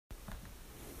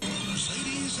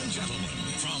and gentlemen,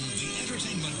 from the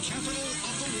entertainment capital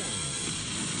of the world.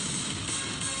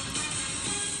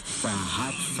 The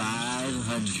Hot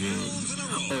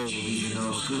 500. Oh, you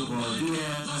know, good one,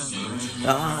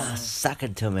 yeah. Suck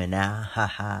it to me now,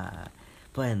 haha.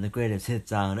 Playing the greatest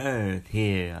hits on earth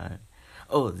here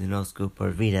on Zeno Scoop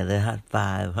or Vita, the Hot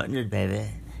 500, baby.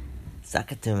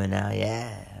 Suck it to me now,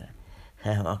 yeah.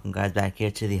 Welcome, guys, back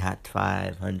here to the Hot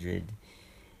 500.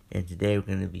 And today we're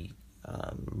going to be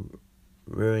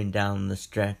rearing down the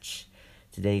stretch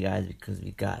today, guys, because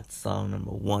we got song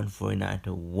number 149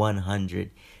 to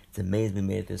 100. It's amazing we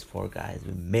made it this far, guys.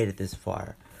 We made it this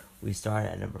far. We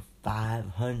started at number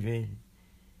 500,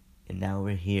 and now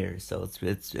we're here. So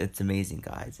it's amazing,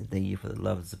 guys. And thank you for the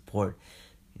love and support.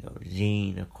 You know,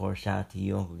 Gene, of course, shout out to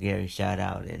you, Uncle Gary, shout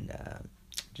out, and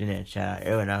Jeanette, shout out,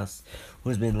 everyone else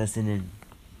who's been listening.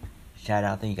 Shout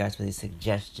out, thank you guys for the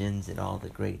suggestions and all the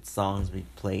great songs we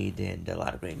played, and a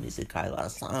lot of great music, guys. A lot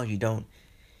of songs you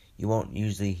won't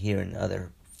usually hear in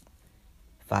other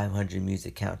 500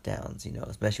 music countdowns, you know,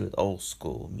 especially with old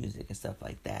school music and stuff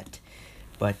like that.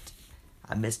 But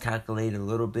I miscalculated a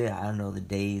little bit. I don't know the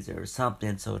days or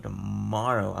something. So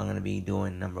tomorrow I'm going to be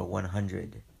doing number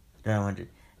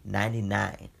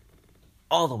 199.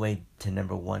 All the way to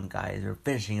number 1, guys. We're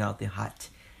finishing out the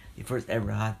first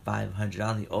ever Hot 500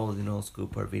 on the old and old school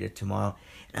Port Vita tomorrow.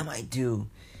 And I might do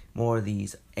more of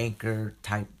these anchor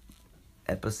type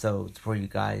episodes for you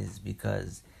guys,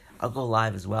 because I'll go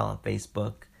live as well on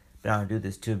Facebook. But I'll do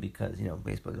this too because, you know,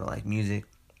 Facebook don't like music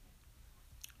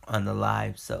on the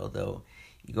live. So though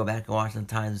you go back and watch,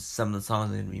 sometimes some of the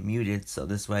songs are going to be muted. So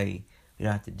this way we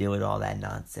don't have to deal with all that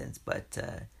nonsense. But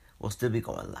we'll still be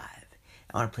going live.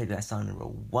 I want to play that song number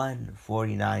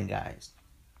 149, guys.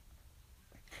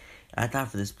 And I thought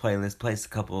for this playlist, place a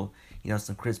couple, you know,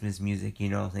 some Christmas music. You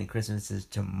know what I'm saying? Christmas is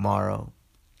tomorrow.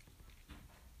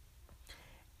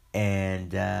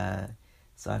 And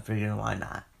so I figured, why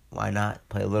not? Why not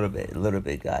play a little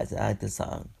bit, guys? I like the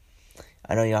song.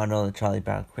 I know y'all know the Charlie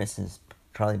Brown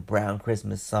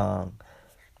Christmas song,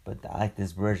 but I like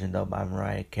this version though by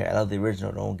Mariah Carey. I love the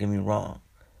original, don't get me wrong,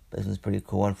 but this one's pretty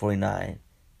cool. 149,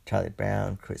 Charlie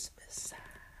Brown Christmas.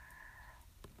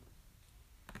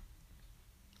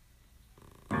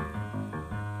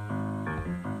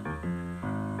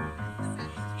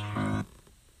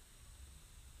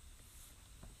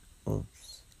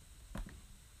 Oops.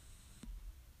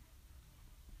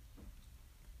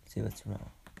 See what's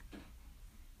wrong.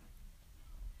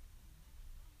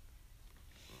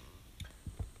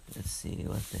 Let's see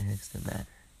what the heck's the matter.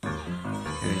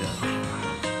 Here we go.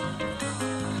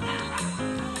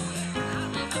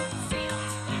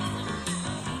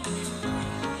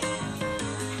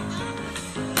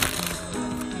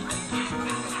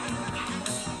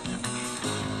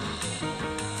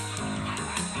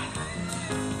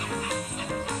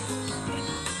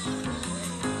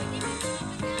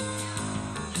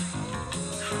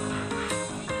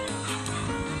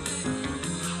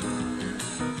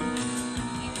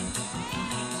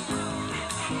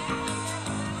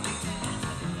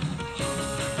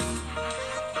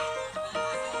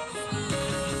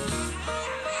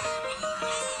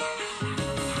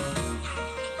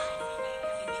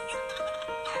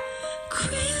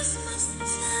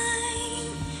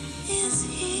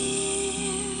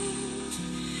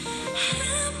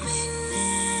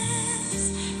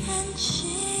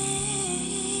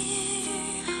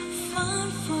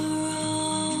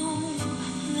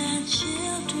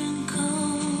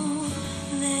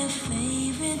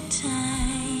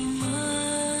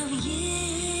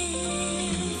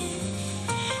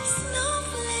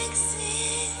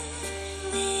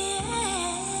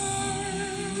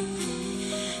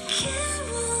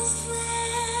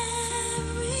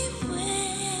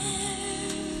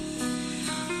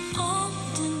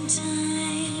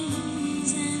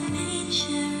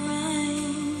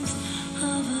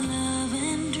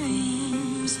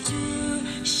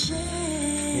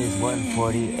 It's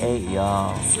 148,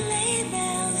 y'all.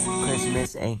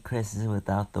 Christmas ain't Christmas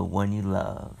without the one you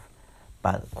love.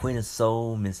 By the Queen of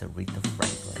Soul, Miss Aretha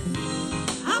Franklin.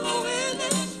 I'm a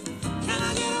witness. Can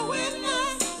I get a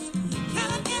witness?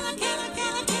 Can I get a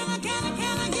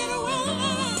witness?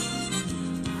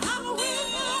 I'm a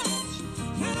witness.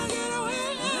 Can I get a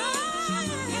witness?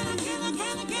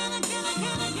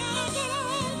 Can I get a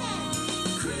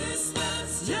witness?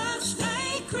 Christmas just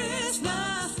ain't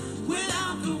Christmas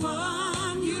without the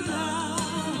one you love.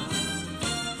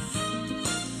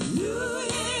 New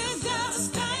Year's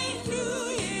just ain't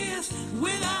New Year's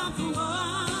without the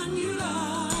one you love.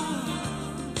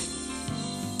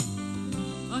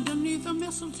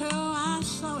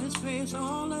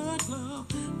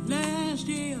 last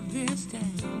day of this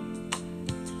time.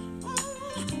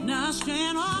 Now I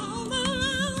stand all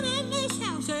alone in this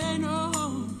house, and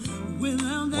oh,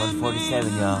 without that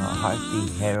 147, man, y'all.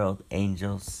 Heartbeat Herald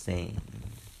Angels Sing.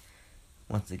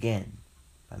 Once again,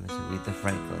 by Miss Aretha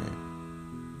Franklin.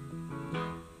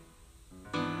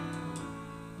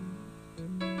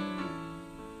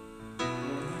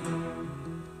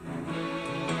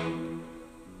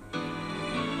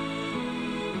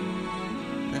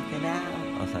 Looking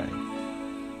out. Oh, sorry.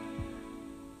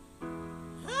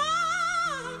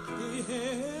 the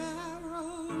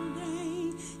herald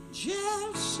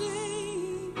angels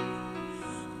sing,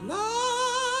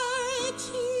 Lord,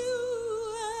 to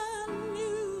you a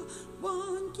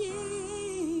newborn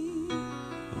King,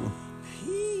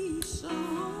 peace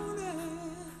on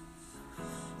earth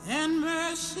and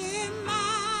mercy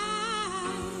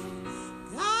mild,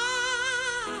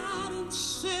 God and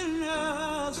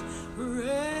sinners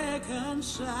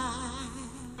reconciled.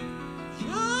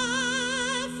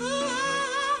 Joyful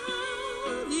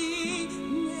all the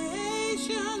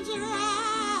nations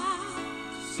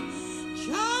rise,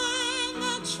 join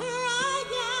the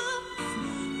triumph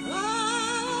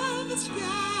of the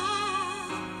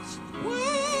skies,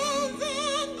 with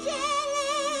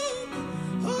angelic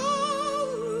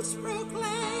hosts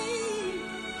proclaim,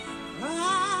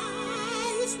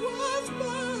 Christ was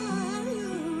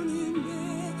born in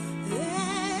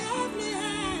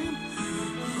Bethlehem.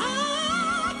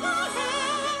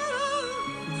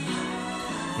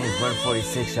 Here's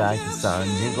 146, y'all. I can song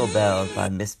Jingle Bells by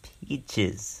Miss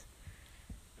Peaches.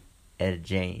 Etta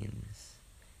James.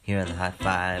 Here on the Hot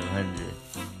 500.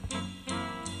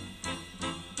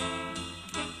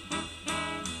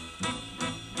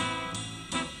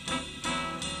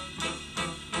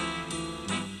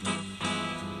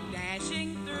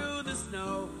 Dashing through the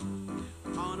snow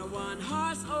on a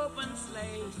one-horse open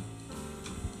sleigh.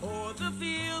 O'er the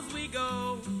fields we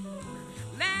go,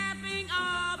 laughing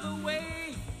all the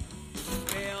way.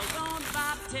 Bells on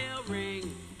bobtail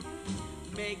ring,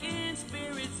 making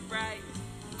spirits bright.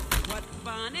 What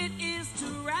fun it is to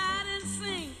ride and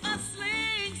sing a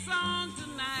sleighing song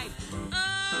tonight.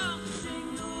 Oh,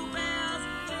 jingle bells,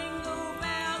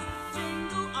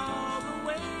 jingle all the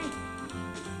way.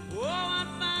 Oh, what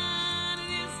fun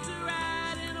it is to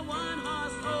ride in a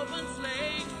one-horse open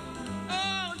sleigh.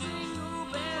 Oh,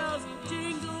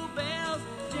 jingle bells,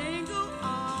 jingle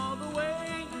all the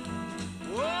way.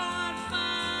 Oh, what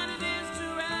fun it is to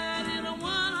ride in a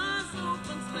one-horse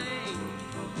open sleigh.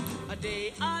 A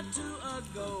day or two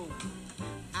ago,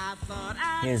 I thought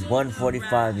I Here's took a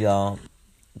 145, ride. y'all.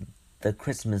 The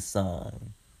Christmas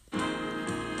song.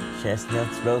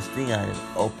 Chestnuts roasting on an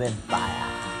open fire.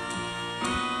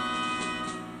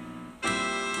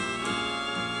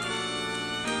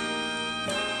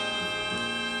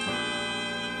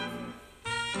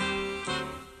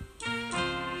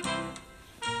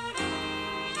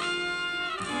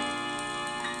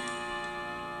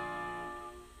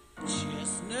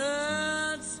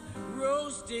 Chestnuts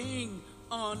roasting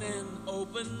on an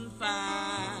open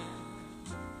fire.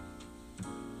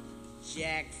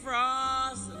 Jack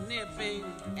Frost nipping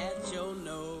at your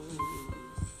nose.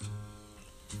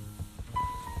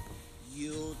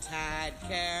 Yuletide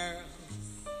carols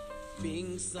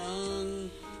being sung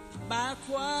by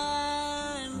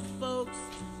choir and folks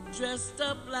dressed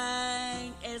up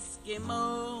like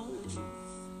Eskimos.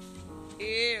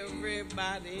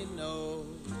 Everybody knows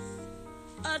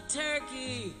a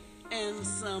turkey and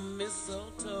some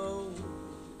mistletoe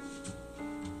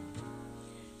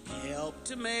help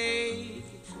to make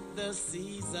the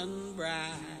season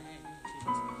bright.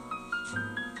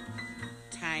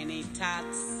 Tiny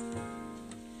tots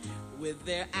with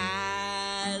their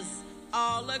eyes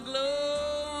all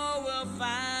aglow will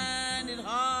find it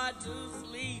hard to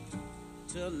sleep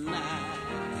tonight.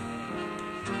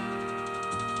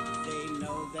 They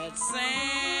know that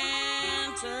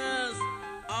Santa's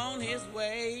on his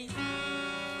way.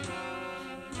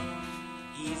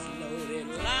 He's loaded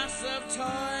lots of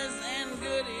toys and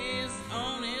goodies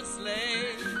on his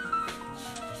sleigh.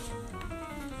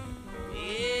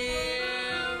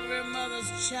 Every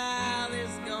mother's child is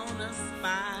gonna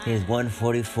spy. Here's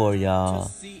 144, y'all.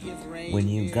 to see if When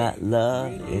you reindeer got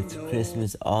love, really it's know.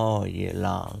 Christmas all year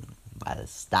long. By the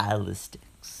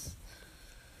Stylistics.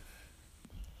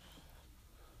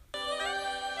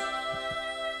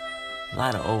 A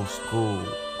lot of old school,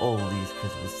 oldies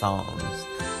Christmas songs.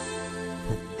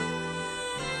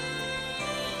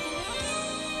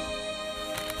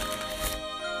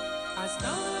 I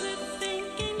started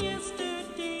thinking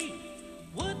yesterday,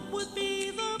 what would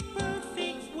be the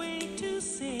perfect way to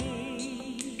say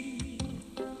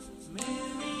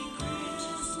Merry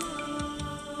Christmas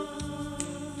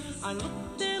I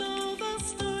looked at all the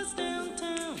stores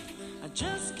downtown. I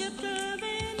just kept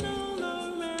driving all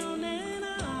around, and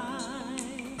I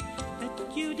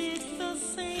bet you did the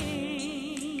same.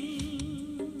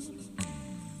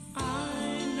 I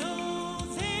know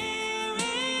there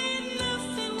ain't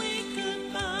nothing we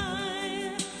could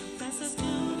buy that's as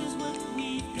good as what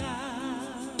we got.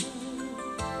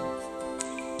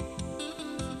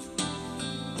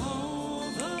 All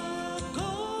the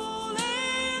gold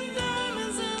and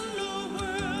diamonds in the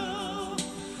world,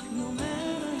 no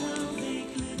matter how they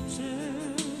glitter,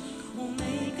 won't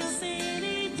make us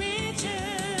any richer.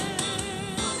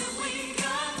 What have we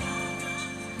got?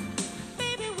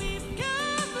 Baby, we've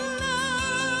got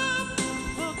love,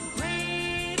 the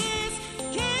greatest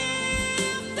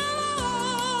gift of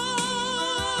all.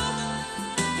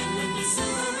 And when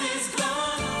December is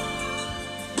gone,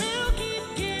 we'll keep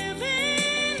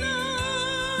giving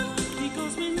on,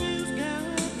 because when you've got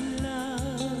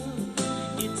love,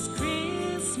 it's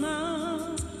Christmas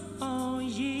all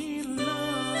year long.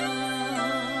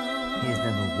 Here's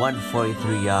number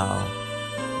 143, y'all.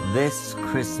 This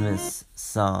Christmas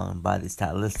song by the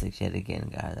Stylistics yet again,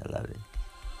 guys. I love it.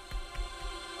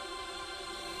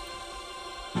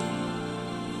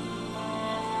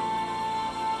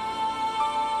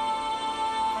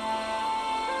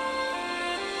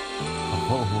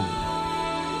 Oh.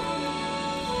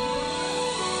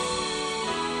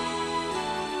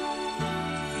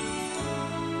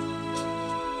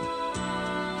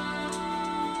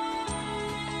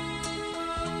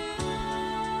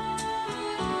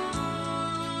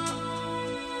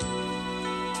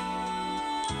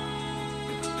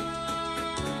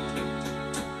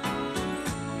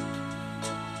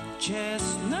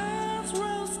 Chestnuts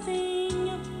roasting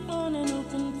on an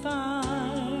open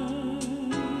fire,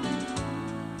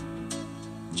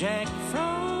 Jack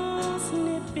Frost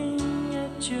nipping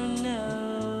at your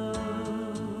nose,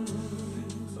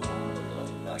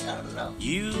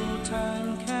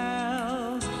 Yuletime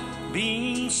carols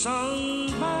being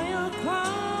sung by a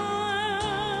choir,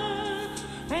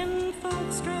 and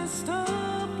folks dressed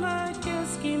up like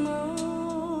Eskimos.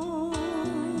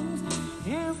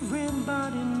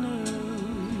 Everybody knows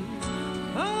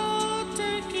a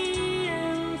turkey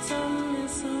and some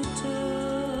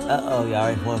mistletoe. Uh-oh, y'all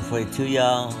ready for 142,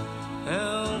 y'all?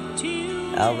 Helped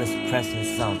you Elvis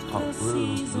Presley's song's called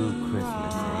Blue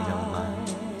Christmas, and you know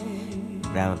my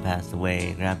grandma passed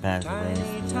away, so I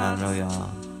don't know, y'all.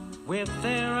 with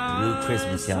their Blue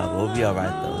Christmas, y'all, but we'll be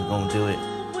alright though. We're gonna do it.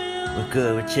 We're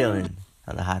good, we're chilling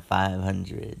on the Hot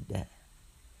 500.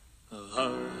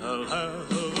 I'll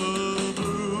have a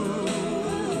blue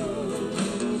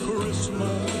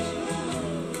Christmas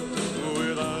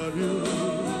without you.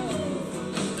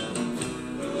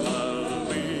 I'll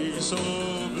be so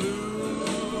blue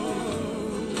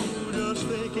just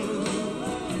thinking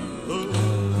about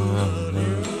you.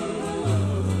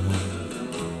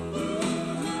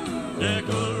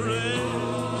 Decorations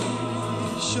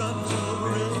of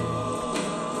red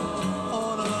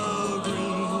on a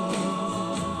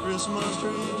green Christmas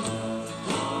tree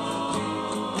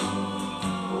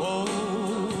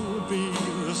won't be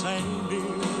the same,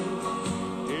 dear,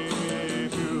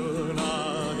 if you're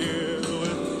not here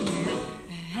with me.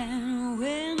 And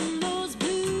when those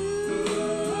blue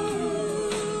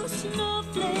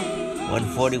snowflakes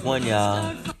 141,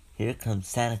 y'all. Here comes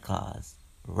Santa Claus.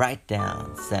 Right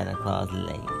down Santa Claus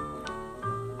Lane.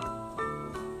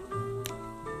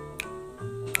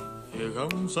 Here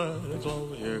comes Santa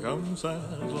Claus, here comes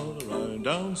Santa Claus, riding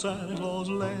down Santa Claus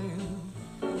Lane.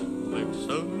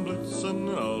 Blitzen,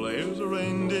 blitzen, all here's a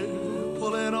reindeer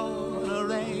pulling on a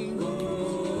rein.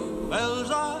 Bells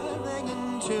are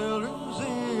ringing, children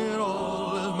singing,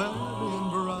 all is merry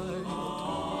and bright.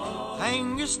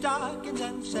 Hang your stockings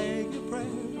and say your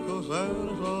prayers, 'cause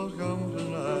Santa Claus comes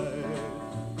tonight.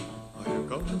 Here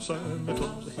comes Santa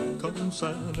Claus, here comes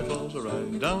Santa Claus,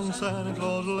 riding down Santa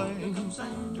Claus Lane.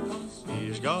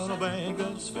 He's got a bag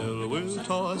that's filled with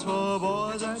toys for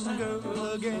boys and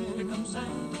girls again.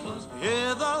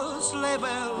 Hear those sleigh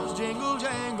bells jingle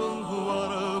jangle,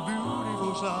 what a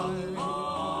beautiful sight.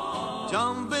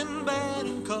 Jump in bed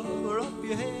and cover up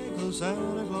your head, 'cause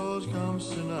Santa Claus comes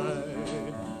tonight.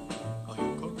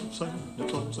 Here comes Santa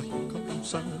Claus, here comes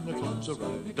Santa Claus,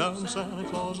 riding down Santa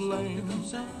Claus Lane.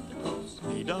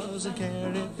 He doesn't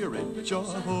care if you're rich or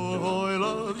poor, he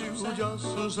loves you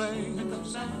just the same.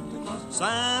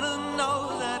 Santa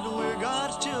knows that we're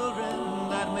God's children,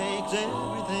 that makes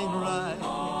everything right.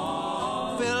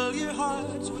 Fill your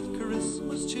hearts with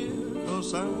Christmas cheer,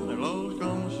 'cause Santa Claus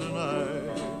comes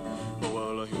tonight.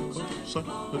 Well, here comes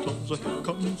Santa Claus, here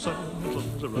comes Santa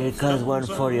Claus. Here comes one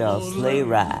for y'all sleigh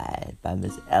ride. by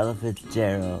Miss Ella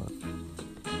Fitzgerald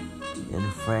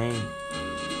and Frank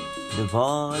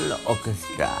DeVol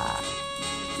Orchestra.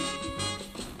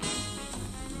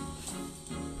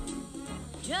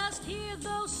 Just hear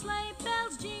those sleigh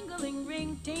bells jingling,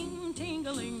 ring, ting,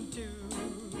 tingling too.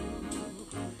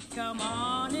 Come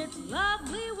on, it's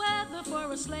lovely weather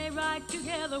for a sleigh ride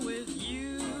together with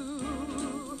you.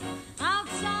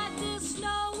 Outside the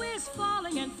snow is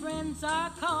falling and friends are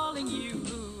calling you.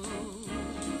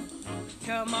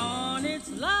 Come on, it's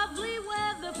lovely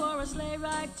weather for a sleigh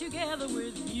ride together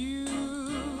with you.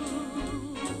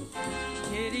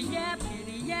 Giddy yap,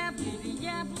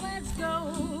 let's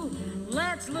go.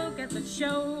 Let's look at the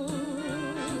show.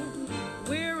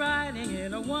 We're riding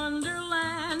in a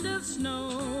wonderland of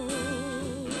snow.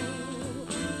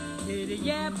 Giddy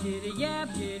yap,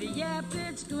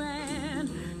 it's grand.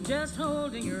 Just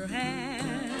holding your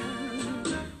hand.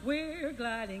 We're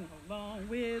gliding along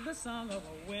with the song of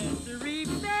a wintry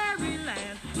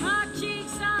fairyland. Our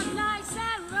cheeks are nice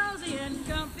and rosy and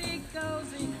comfy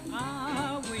cozy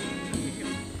are we.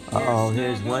 Uh-oh,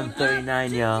 here's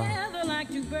 139, y'all.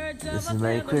 This is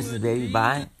Merry Christmas, Baby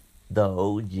by the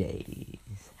OJs.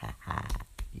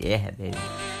 Yeah, baby.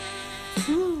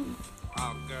 Woo.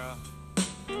 Oh, girl,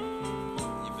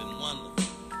 you've been wonderful.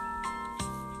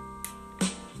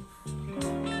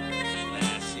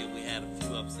 Last year we had a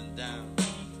few ups and downs,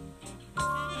 but I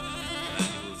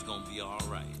knew it was gonna be all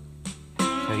right.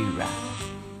 Show you right.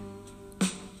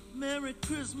 Merry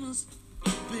Christmas,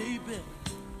 baby.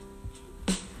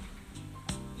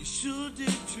 You sure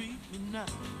did treat me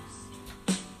nice.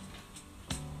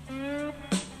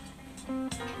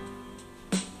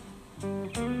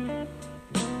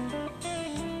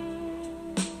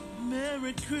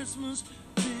 Merry Christmas,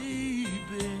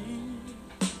 baby.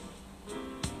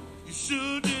 You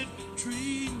sure did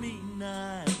treat me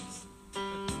nice.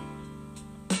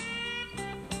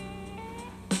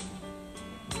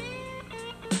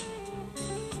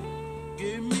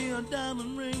 Gave me a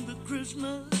diamond ring for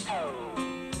Christmas.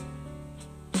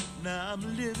 Now I'm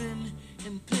living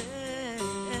in paradise.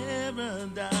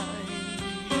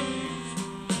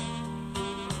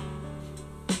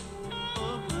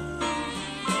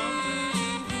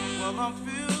 Well, I'm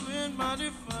feeling mighty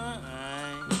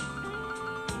fine.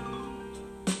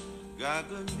 Got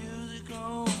good music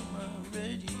on my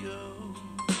radio.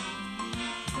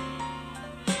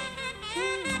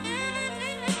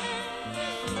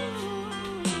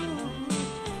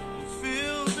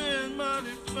 Feeling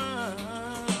mighty fine.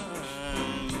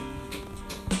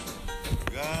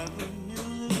 Got good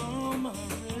music on my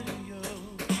radio.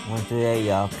 138,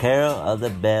 y'all. Carol of the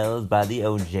Bells by the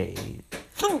OJs.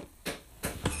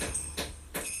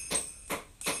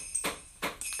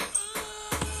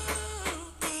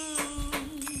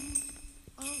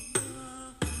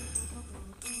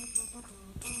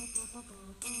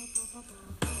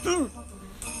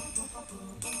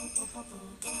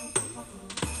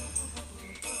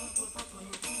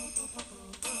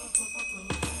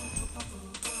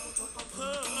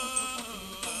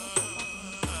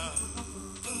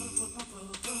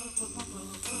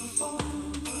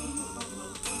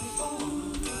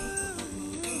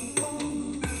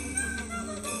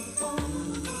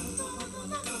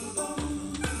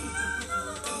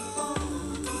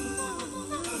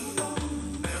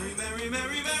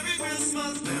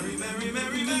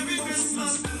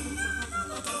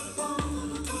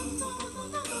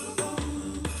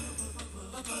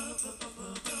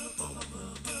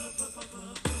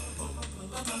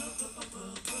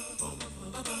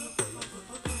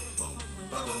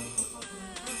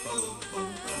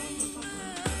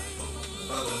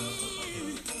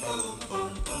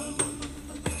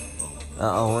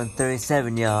 Uh-oh,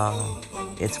 137, y'all.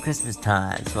 It's Christmas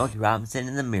time. Smokey Robinson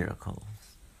and the Miracles.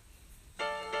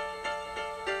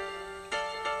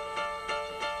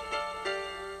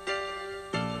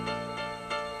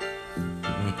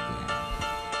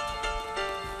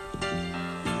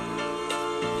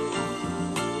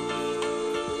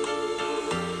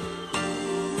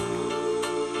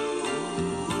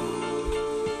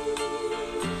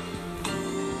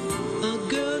 A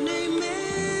girl named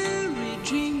Mary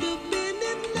dreamed of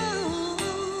bending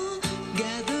low,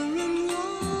 gathering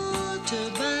water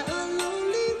by a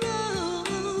lonely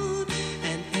road.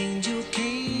 An angel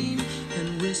came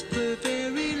and whispered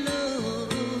very low,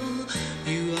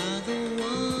 "You are the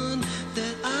one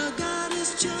that our God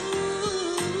has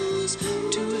chose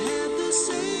to have the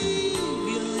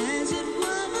Savior as it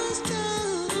was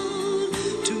told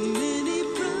to many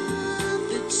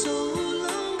prophets so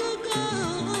long ago."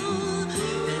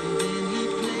 And then he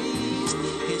placed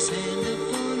his hand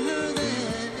upon her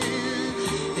there,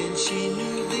 and she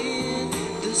knew then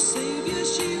the Savior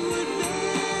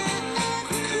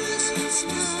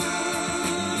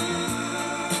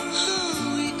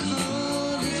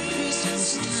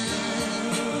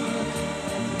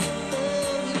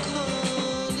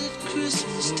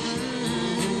Christmas time,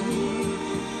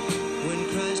 when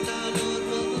Christ our Lord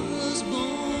was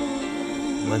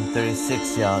born.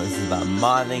 136, y'all. This is about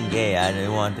Marvin Gaye. I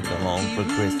didn't want to go home for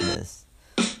Christmas.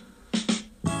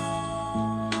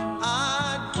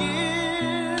 I'd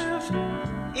give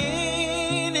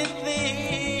anything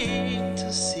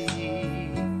to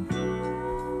see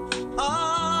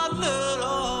a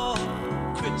little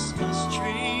Christmas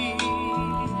tree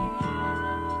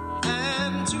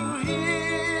and to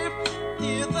hear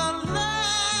the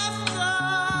laughter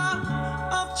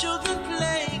of children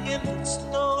playing in the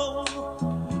snow.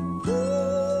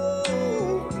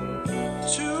 Ooh,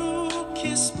 to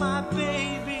kiss my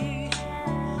baby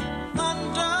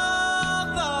under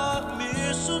the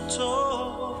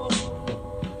mistletoe,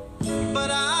 but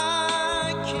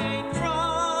I can't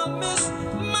promise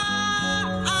my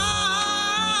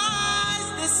eyes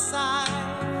this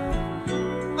side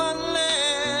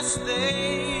unless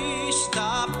they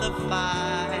stop the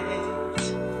fight,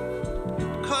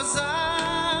 'cause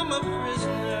I'm a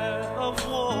prisoner of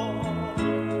war,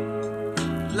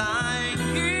 lying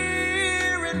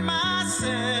here in my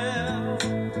cell.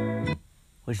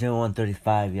 Wishing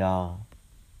 135, y'all.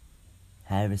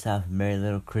 Have yourself a merry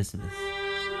little Christmas.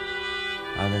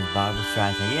 On this Barbra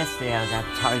Streisand. Yesterday I was at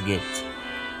Target.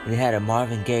 They had a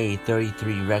Marvin Gaye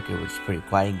 33 record, which is pretty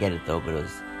cool. I didn't get it though, but it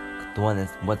was the one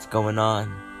that's What's Going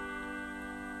On.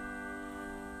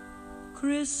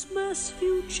 Christmas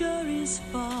future is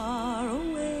far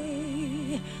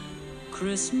away.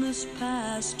 Christmas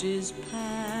past is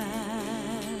past.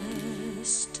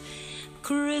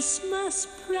 Christmas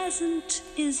present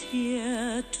is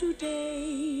here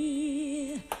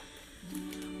today,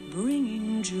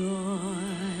 bringing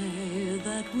joy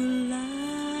that will last.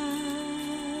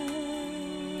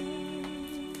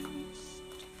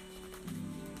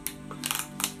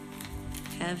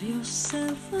 Have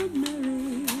yourself a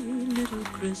merry little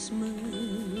Christmas.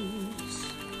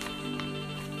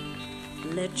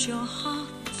 Let your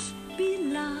heart be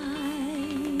light.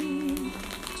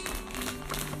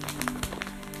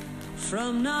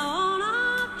 From now on,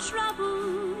 our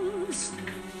troubles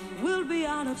will be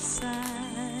out of sight.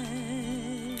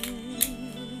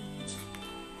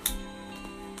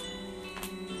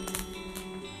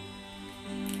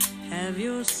 Have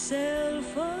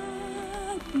yourself a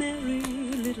merry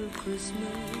little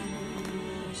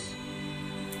Christmas.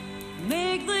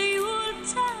 Make the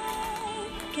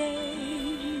Yuletide gay.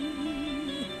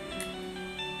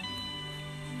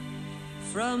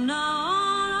 From now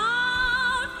on,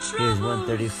 our Here's troubles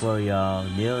 134, y'all.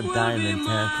 Neil will Diamond, be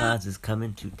Santa mine. Claus is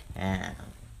coming to town.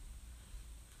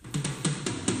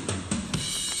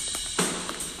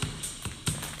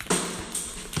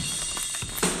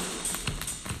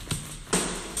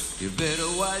 You better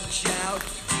watch out.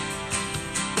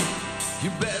 You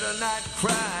better not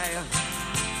cry.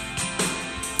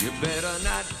 You better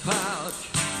not pout.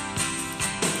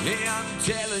 Yeah, I'm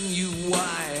telling you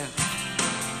why.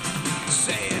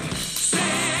 Say it.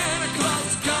 Santa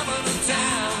Claus coming to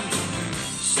town.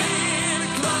 Santa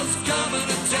Claus coming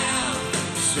to town.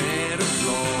 Santa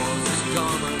Claus is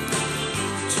coming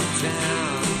to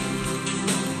town.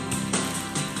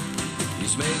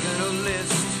 He's making a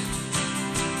list,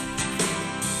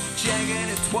 checking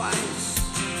it twice.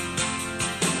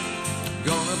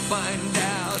 Gonna find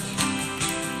out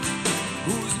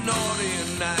who's naughty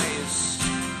and nice.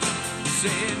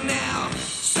 Say it now.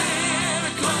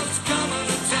 Santa Claus coming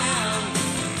to town.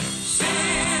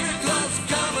 Santa Claus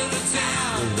coming to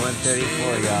town. Here's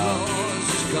 134, y'all. Santa Claus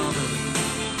is coming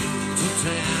to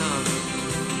town.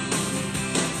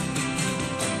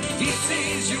 He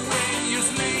sees you when you're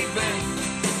sleeping.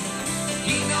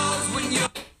 He knows when you're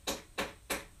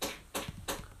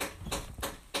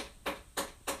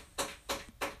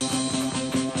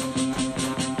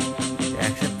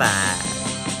Jackson 5.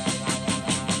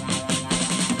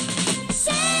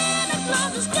 Santa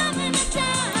Claus is coming to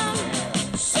town.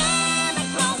 Santa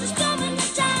Claus is coming to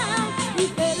town. You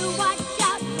better watch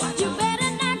out. You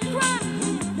better not cry.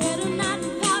 Better not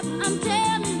pout. I'm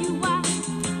telling you why.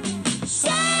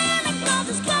 Santa Claus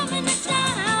is coming to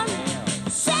town.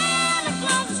 Santa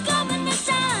Claus is coming to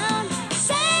town.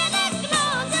 Santa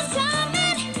Claus is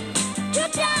coming to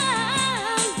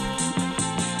town.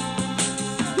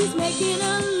 He's making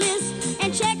a list and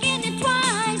checking it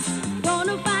twice.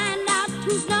 Gonna find out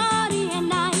who's naughty and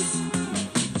nice.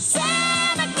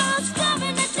 Santa Claus is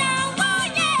coming to town. Oh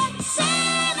yeah,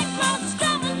 Santa Claus is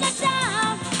coming to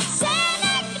town.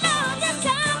 Santa Claus is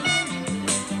coming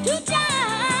to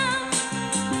town.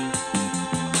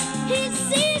 He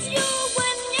sees you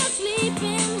when you're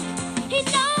sleeping. He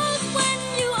knows when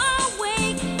you are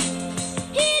awake.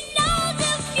 He knows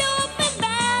if you've been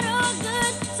bad or good.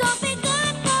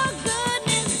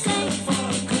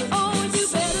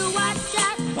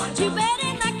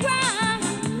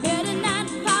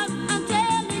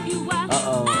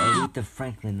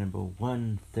 Franklin, number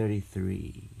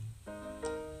 133.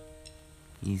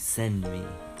 You send me.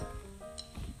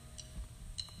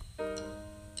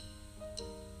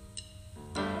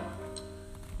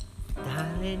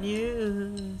 Darling,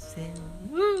 you send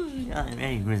me. I'm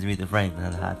ready for Aretha Franklin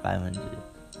on the Hot 500.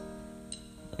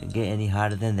 Can't get any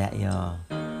harder than that, y'all.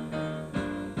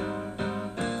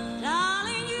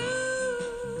 Darling,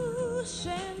 you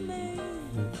send me.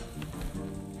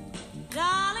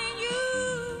 Darling,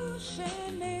 you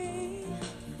send me.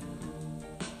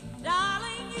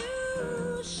 Darling,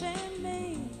 you send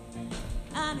me.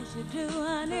 Honest you do,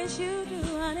 honest you do,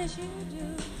 honest you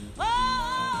do.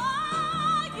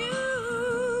 Oh,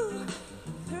 you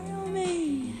thrill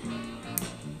me.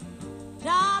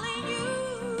 Darling,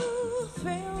 you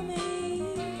thrill me.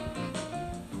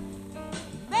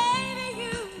 Baby,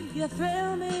 you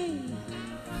thrill me.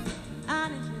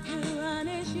 Honest you do,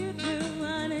 honest you do,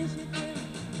 honest you do.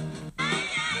 Ay,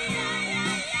 ay, ay,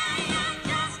 ay, ay, I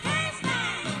just can't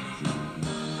stand.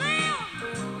 Thrill,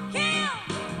 kill.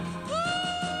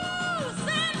 Ooh,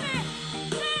 send me,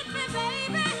 baby.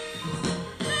 Send me,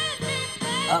 baby.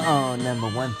 Uh-oh, number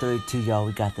 132, y'all.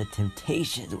 We got the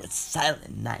Temptations with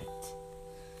Silent Night.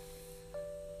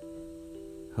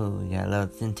 Oh, we got a little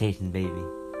Temptations, baby.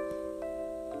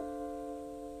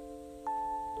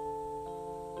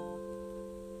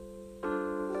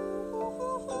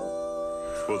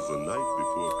 Twas the night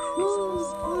before Christmas,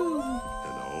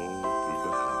 and all through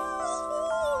the house,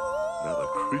 not a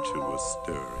creature was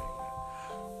stirring,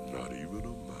 not even a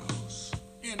mouse.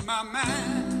 In my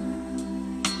mind,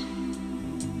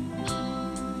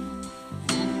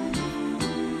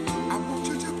 I want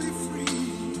you to be free.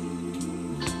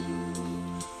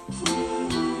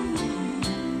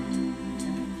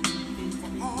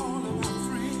 From all of my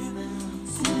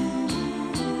friends,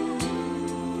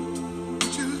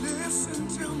 would you listen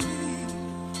to me?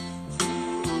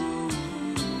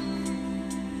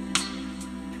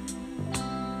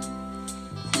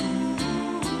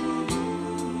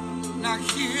 Now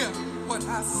hear what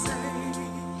I say.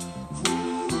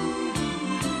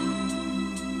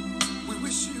 We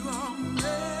wish you a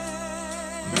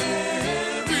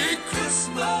Merry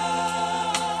Christmas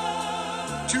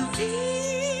to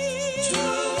each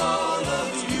one of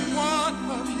you.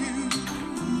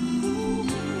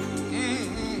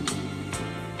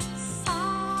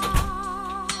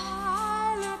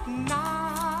 Silent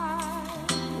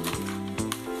night,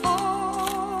 holy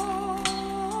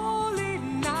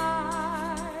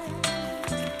night,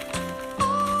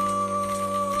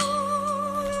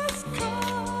 all is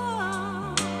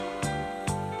calm,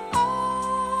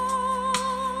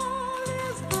 all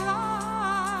is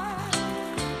bright.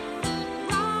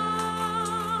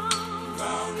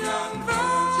 Round young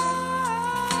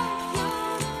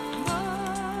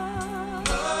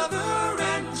mother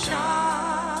and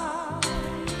child.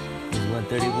 This is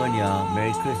 131, y'all.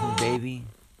 Merry Christmas, Baby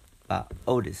by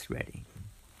Otis Redding.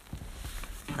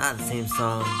 Not the same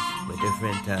song, but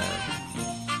different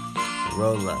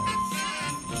roll-ups.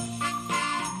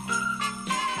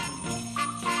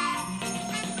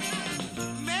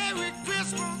 Merry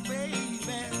Christmas, baby.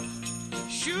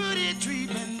 Should it treat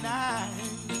me nice?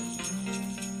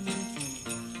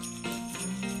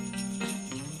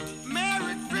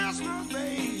 Merry Christmas,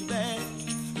 baby.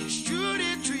 Should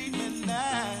it treat me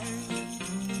nice?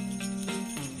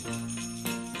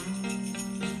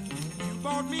 You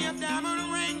bought me a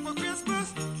diamond ring for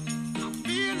Christmas. I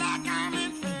feel like I'm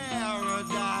in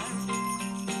paradise.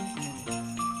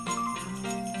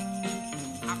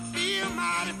 I feel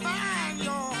mighty fine,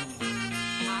 y'all. I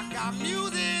got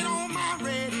music on my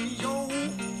radio.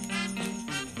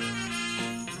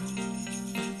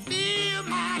 Feel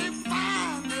mighty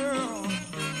fine, girl.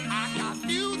 I got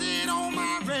music on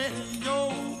my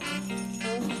radio.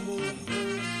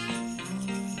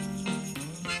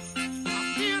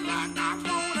 I feel like I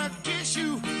wanna kiss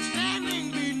you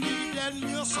standing beneath that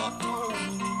mistletoe.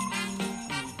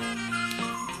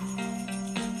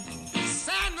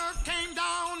 Santa came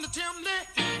down the chimney,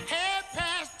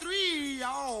 3:30,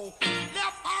 y'all.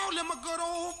 Left all them a good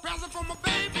old present for my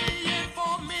baby and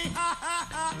for me.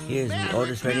 Here's the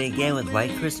Otis Redding again with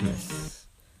White Christmas.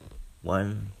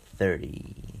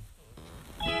 130.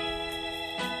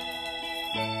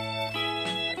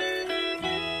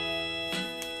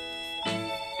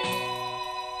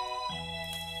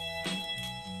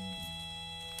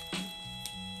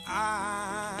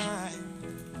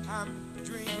 I'm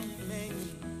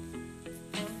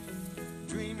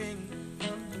dreaming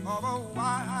of a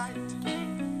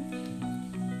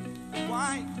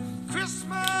white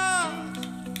Christmas.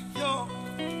 You're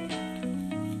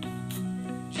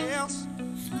just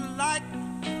like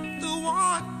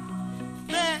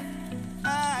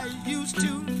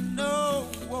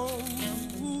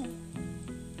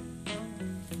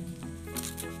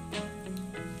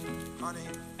honey,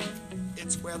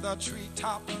 it's where the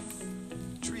treetops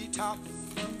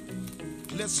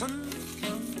listen.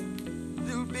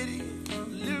 Little bitty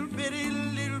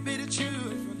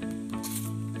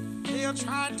children, they are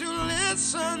trying to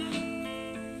listen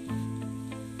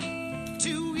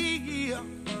to hear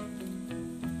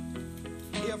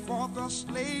for the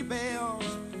sleigh bells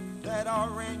that are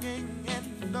ringing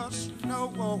in the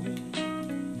snow.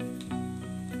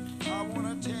 I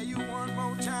wanna tell you one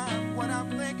more time what I'm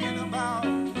thinking about.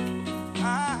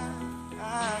 I'm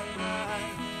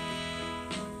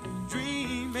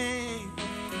dreaming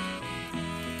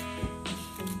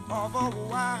of a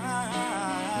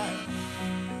white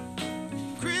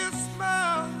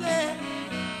Christmas, yeah,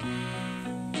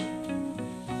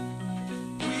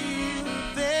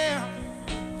 with their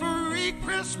free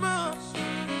Christmas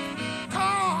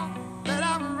card that I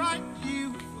write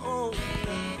you.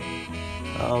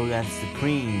 Oh, we got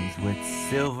Supremes with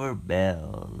Silver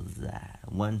Bells,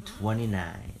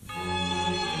 129.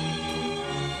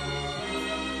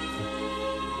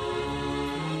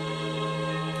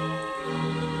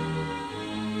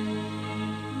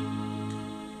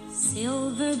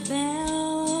 Silver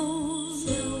bells,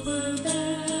 silver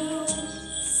bells,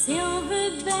 silver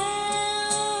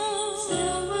bells,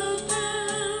 silver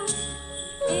bells.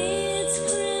 It's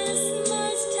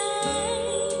Christmas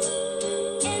time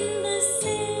in the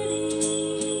city.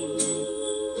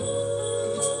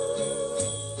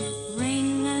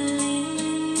 Ring-a-ling,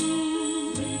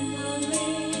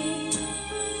 ring-a-ling.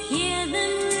 Hear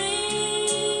them ring,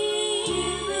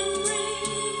 hear them ring.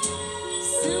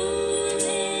 Soon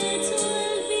it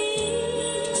will be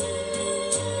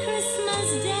Christmas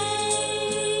Day.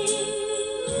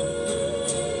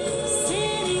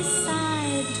 City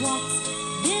sidewalks,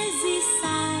 busy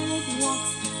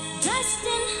sidewalks, dressed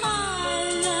in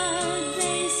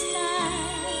holiday style.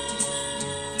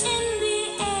 In the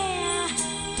air,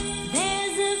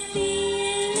 there's a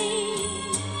feeling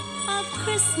of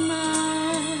Christmas.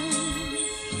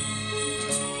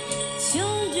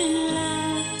 Children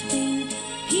laughing,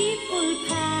 people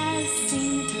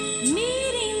passing,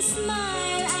 meeting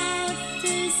smile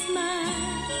after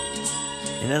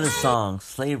smile. Another song,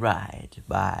 Sleigh Ride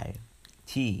by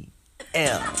TLC.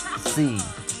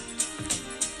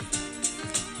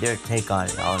 Their take on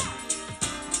it.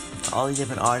 All these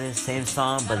different artists, same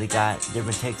song, but they got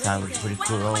different takes on it, which is pretty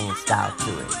cool, own style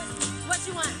to it. What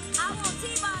you want? I want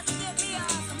T-Bars to get me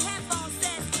some headphone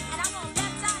sets, and I want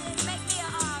that Johnny to make me a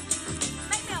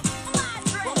fly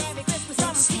dress. Well, Merry Christmas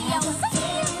from TLC.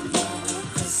 Merry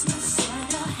Christmas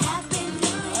and a Happy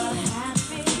New Year.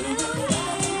 Happy New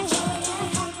Year. Joy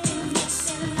and happiness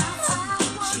and lots of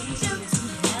cheese.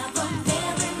 Have a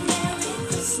very Merry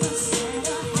Christmas and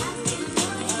a Happy New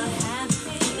Year.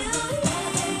 Happy New Year.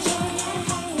 Joy and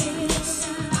happiness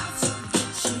and lots of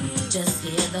cheese. Just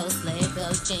hear those sleigh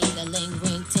bells jingling,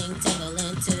 ring, ting,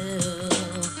 tingling too.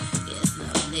 It's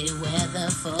lovely weather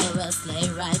for a sleigh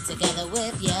ride together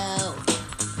with you.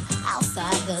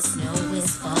 Outside the snow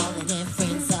is falling and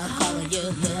friends are calling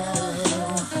you.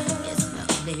 It's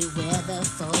lovely weather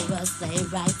for a sleigh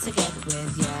ride together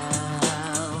with you.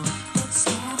 Let's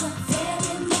have a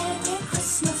very Merry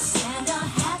Christmas and a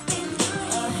Happy New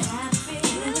Year. Happy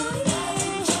New Year.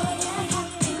 Joy and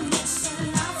happiness and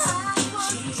lots of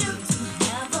cheese.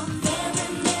 Have a very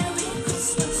Merry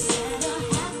Christmas and a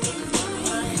Happy New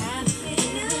Year. Happy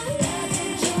New Year.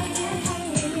 Joy and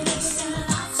happiness and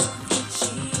lots of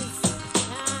cheese.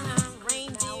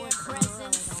 Reindeer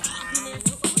presents.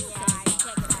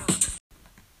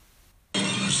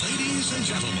 Ladies and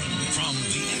gentlemen, from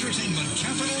the entertainment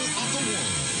capital of the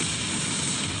world,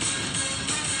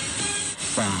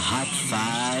 The Hot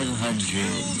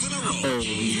 500.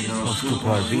 Oh,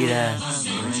 Super Vita.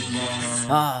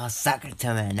 Oh, suck it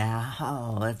to me now.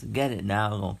 Oh, let's get it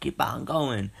now. We're gonna keep on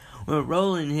going. We're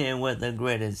rolling here with the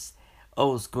greatest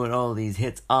old school and oldies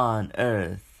hits on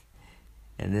earth.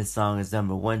 And this song is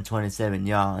number 127,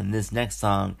 y'all. And this next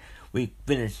song, we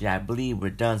finished it. I believe we're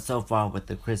done so far with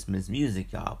the Christmas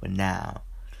music, y'all. But now,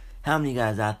 how many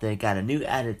guys out there got a new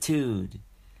attitude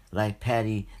like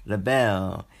Patti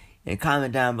LaBelle? And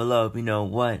comment down below if you know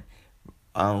what,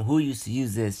 who used to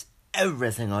use this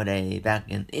every single day back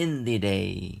in the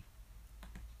day.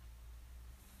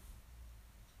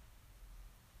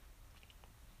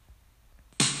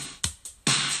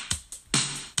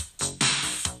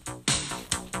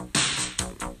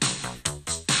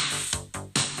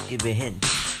 Give you a hint.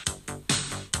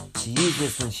 She used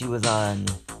this when she was on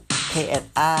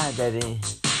KFI, baby.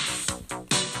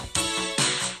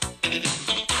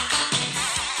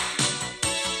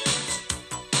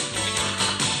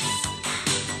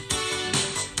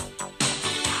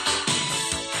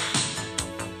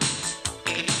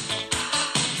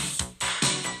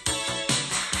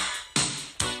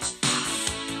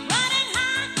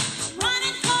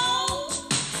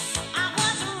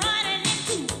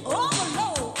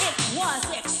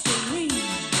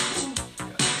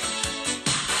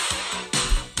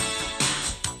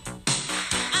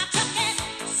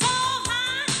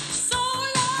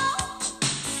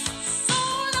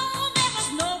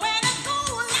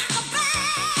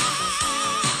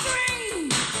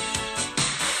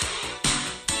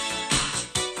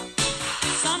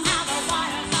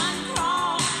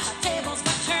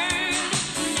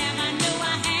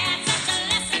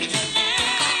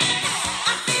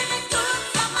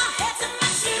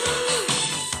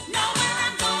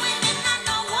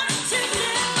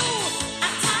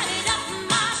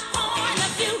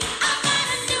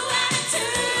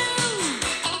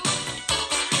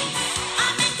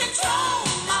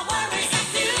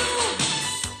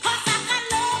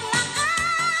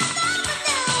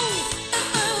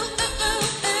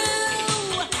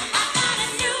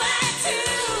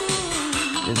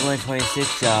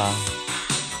 126, y'all.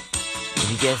 If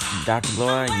you guessed Dr.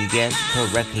 Laura, you guessed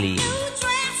correctly.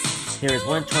 Here is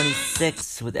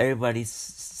 126 with Everybody's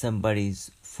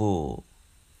Somebody's Fool.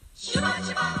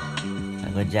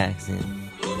 Michael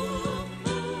Jackson.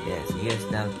 Yes, yes,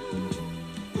 now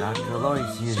Dr. Laura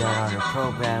used to use that on her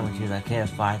program when she was on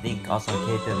KFI, I think also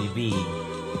on KWB.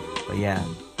 But yeah.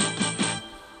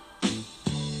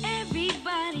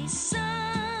 Everybody's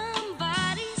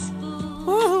somebody's fool.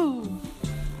 Woohoo!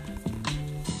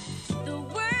 The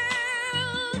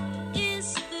world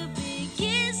is the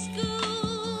biggest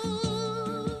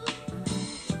school.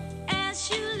 As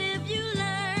you live, you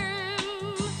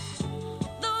learn.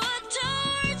 Though a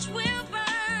torch will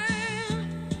burn.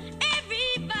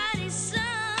 Everybody's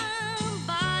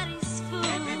somebody's fool.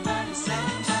 Everybody's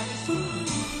somebody's fool.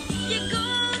 You go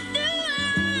through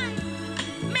life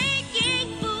making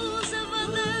fools of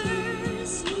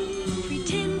others,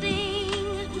 pretending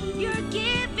you're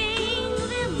giving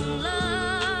them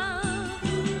love.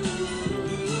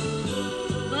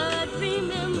 But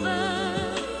remember,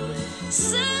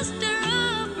 sister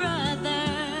or brother,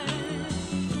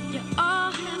 you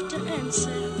all have to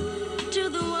answer to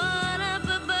the one up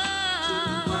above.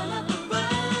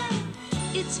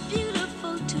 It's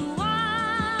beautiful to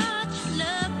watch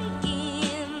love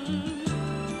begin,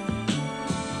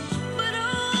 but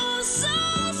oh, so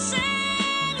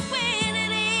sad when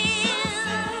it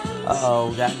ends. Uh-oh,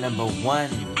 we got number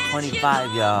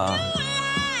 125, y'all.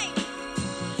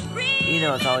 You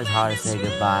know it's always hard to say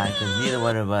goodbye because neither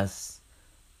one of us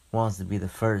wants to be the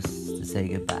first to say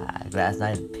goodbye. Last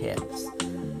night in Pips.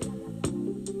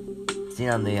 Seen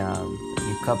on the a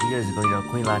couple years ago,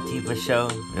 Queen Latifah show.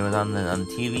 It was on the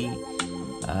TV.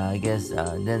 I guess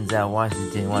Denzel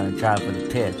Washington wanted to try for the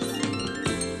Pips.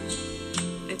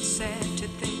 It's sad to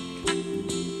think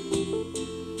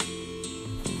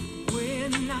we're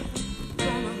not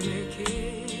gonna make it.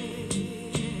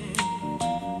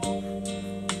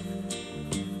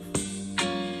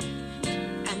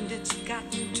 And it's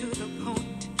gotten to the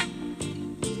point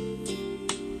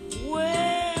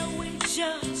where we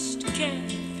just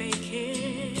can't fake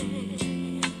it.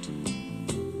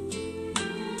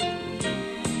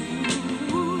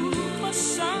 Ooh, for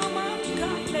some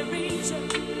ungodly reason,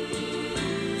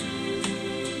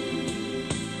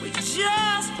 we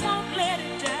just won't let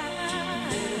it die.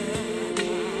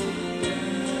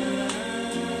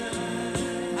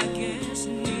 I guess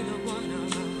neither one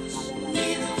of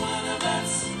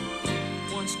us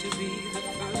wants to be the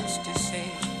first to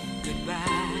say goodbye.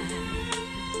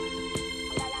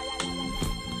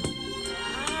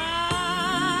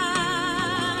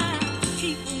 I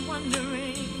keep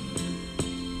wondering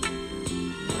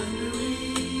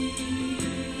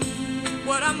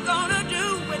what I'm gonna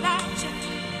do without you.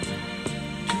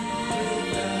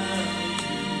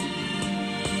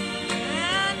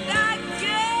 And I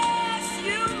guess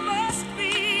you must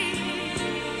be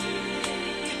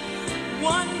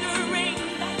wondering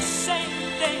that same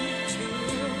thing too.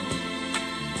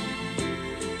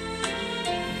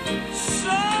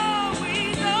 So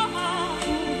we go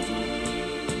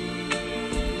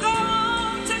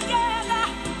on together,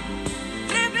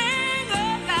 living a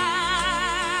life.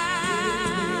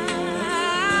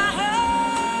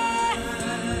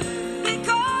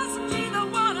 Because neither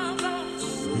one of us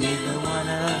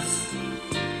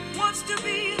wants to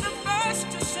be the first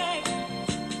to say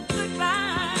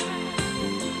goodbye.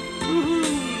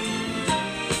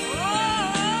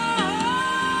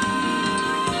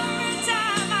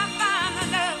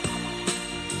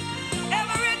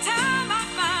 Every time I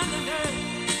find the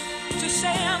nerve, to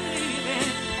say I'm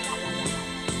leaving,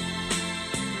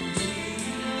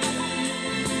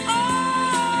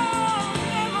 oh,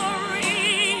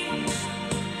 memories,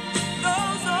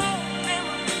 those old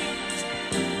memories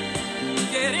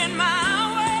get in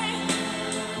my way.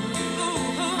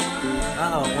 Ooh.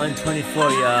 Oh,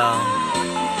 124, y'all.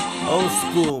 Old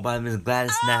School by Miss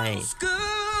Gladys Knight. School.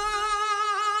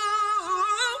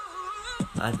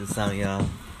 I like the song, y'all.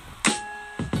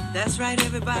 That's right,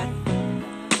 everybody.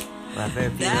 My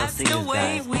favorite female That's the singer is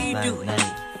way we Gladys do it.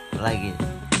 Knight. I like it.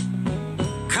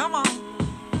 Come on.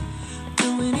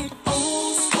 Doing it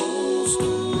old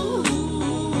school.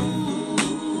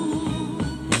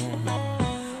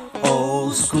 Yeah.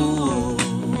 Old School.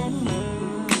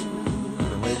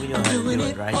 The way we know how to do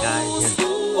it, right, guys? Here's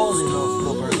only old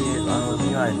school per minute. We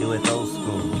know how to do it old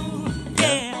school.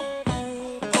 Yeah.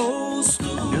 Old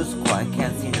school. And new school, I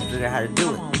can't seem to figure out how to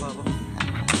do it.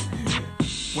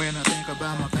 When I think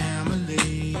about my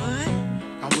family,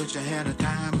 I wish I had a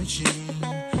time machine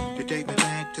to take me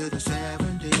back to the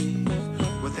 70s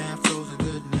with afros and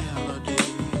good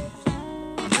melodies.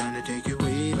 I'm trying to take you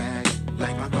way back,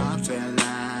 like my father.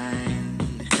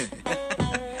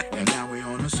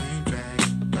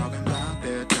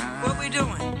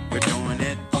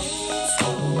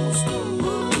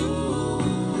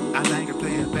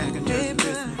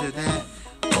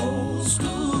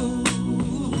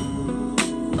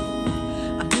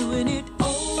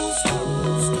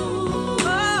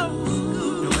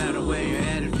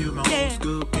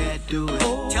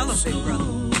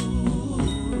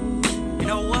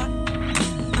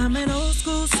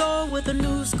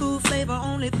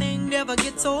 never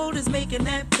gets old is making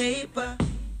that paper.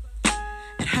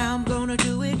 And how I'm gonna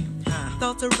do it?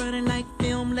 Thoughts are running like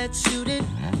film, let's shoot it.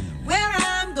 Where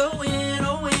I'm going,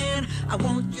 oh when I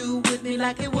want you with me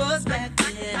like it was back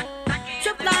then.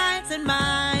 Trip lights in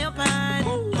my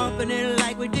Alpine, pumping it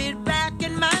like we did back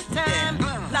in my time.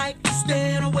 Like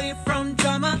staying away from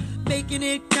drama, making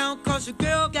it count 'cause your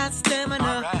girl got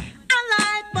stamina. I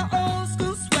like my old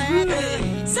school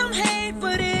swagger. Some hate,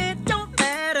 but it don't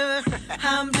matter.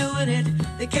 I'm doing it,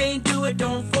 they can't do it.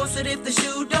 Don't force it if the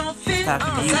shoe don't fit.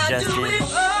 Talking to you, I Justin. do it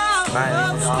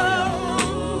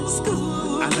old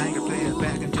school. I like to play it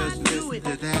back and just listen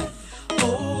to that.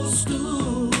 Old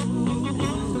school.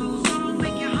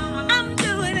 I'm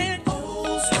doing it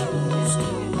old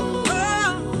school.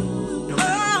 No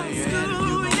matter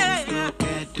where you're at, if you gon' still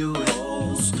can't do it.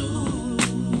 Old school.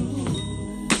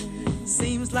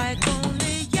 Seems like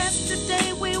only yesterday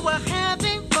we were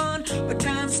having fun, but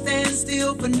time stands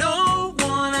still for no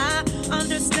one. I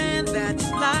understand that's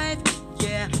life,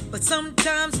 yeah, but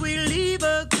sometimes we leave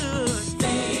a good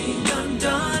thing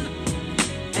undone.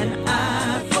 And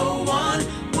I, for one,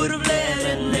 would have let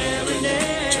it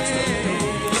marinate.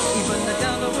 Even the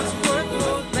dollar was worth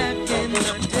more back in the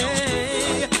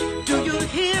day. Do you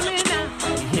hear me now?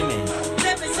 You hear me?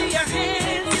 Let me see your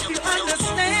hands if you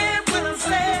understand what I'm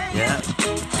saying. Yeah.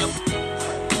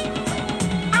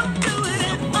 I'm doing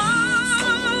it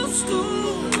old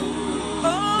school.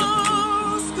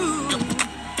 Old school.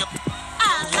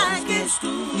 I like it.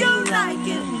 You like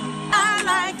it. I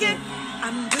like it.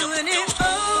 I'm doing it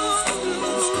old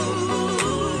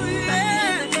school.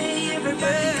 Yeah.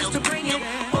 Everybody's to bring it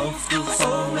old school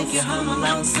soul. Make you hum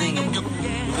along singing. We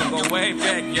gon' go way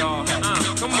back, y'all.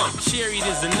 Come on, chariot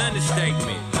is an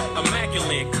understatement.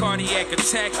 Immaculate cardiac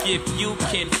attack if you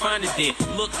can find it then.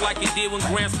 Look like it did when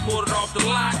Gramps pulled it off the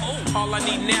lot. All I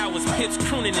need now is Pitts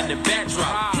crooning in the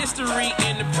backdrop. History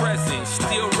in the present,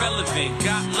 still relevant.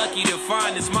 Got lucky to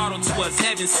find this model to us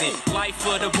heaven sent. Life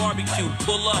for the barbecue,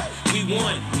 pull up, we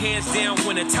won. Hands down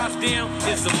when the top's down,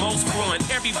 it's the most fun.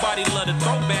 Everybody love the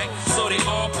throwback, so they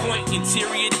all point.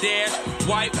 Interior dash,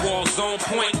 white walls on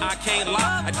point. I can't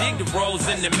lie, I dig the rolls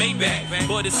in the Maybach,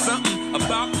 but it's something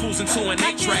about cruising to an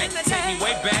 8-track. Take me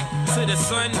way back to the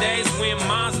Sundays when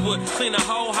moms would clean the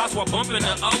whole house while bumping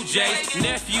the OJs.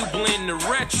 Nephew blend the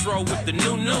retro with the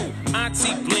new.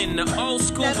 Auntie blend the old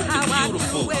school That's with how the I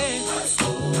beautiful. do it.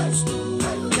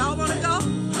 Y'all wanna go?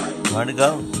 Want to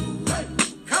go?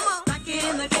 Come on. Back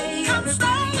in the day, come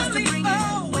everybody used to bring it.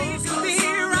 We could be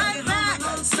right back.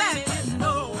 Let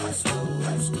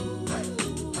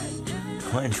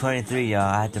 123, y'all.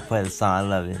 I had to play the song. I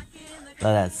love it.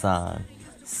 Love that song.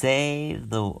 Save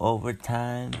the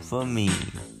overtime for me.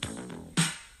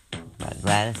 By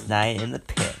Gladys Knight and the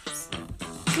Pips.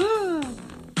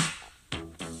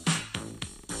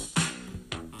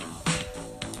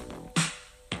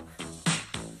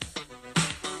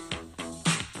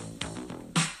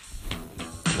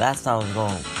 Last time I was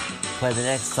going to play the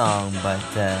next song, but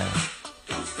I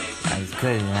just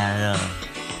couldn't. I don't know.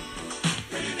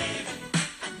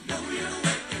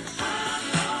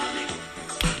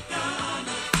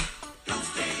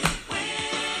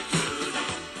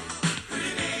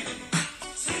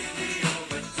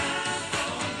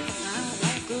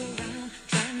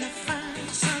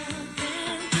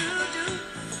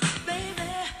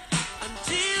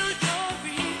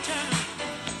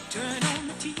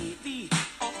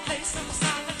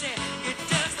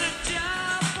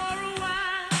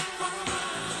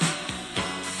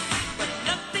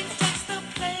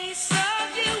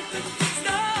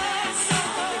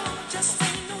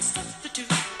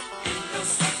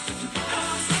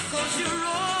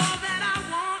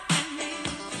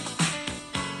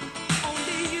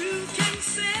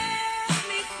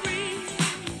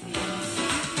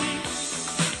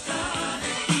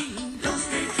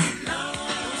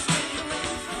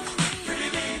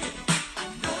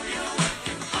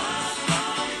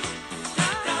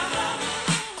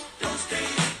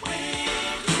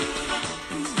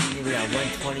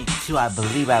 I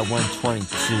believe at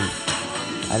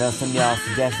 122. I know some of y'all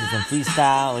suggested some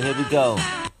freestyle. Well, here we go.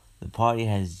 The party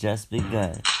has just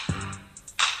begun.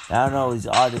 I don't know these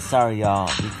artists, sorry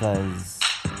y'all, because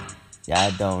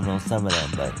I don't know some of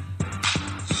them, but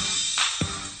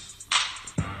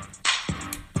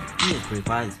he is pretty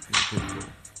fun. It's pretty cool.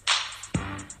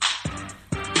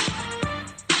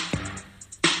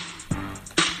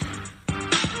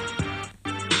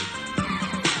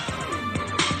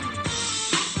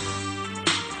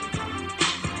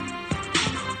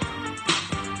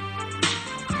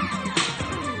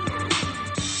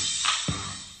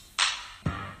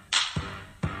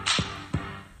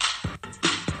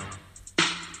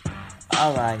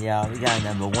 Alright, y'all, we got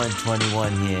number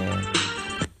 121 here.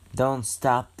 Don't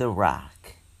Stop the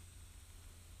Rock.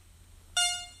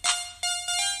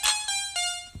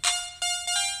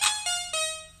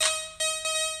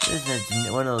 This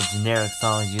is one of those generic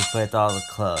songs you play at all the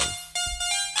clubs.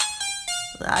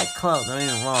 I clubs, don't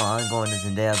get me wrong, I'm going to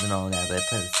Zendales and all that, but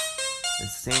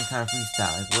it's the same kind of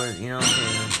freestyle. Like, we're, you know what I'm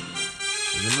saying?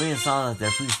 There's a million songs out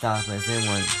there freestyle, but the same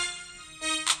one.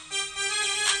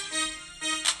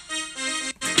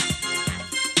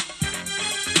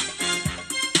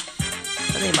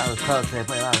 I think about the clubs, they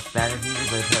play a lot of Spanish music,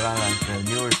 but they play a lot of like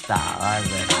the newer style. A lot of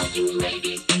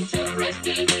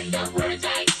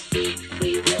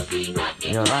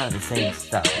you know, a lot of the same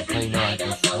stuff. They play, you know, like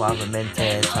this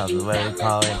Suavemente, whatever they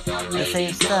call it. The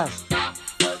same stuff.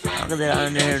 How come they're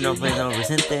under here, no place on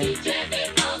Vicente?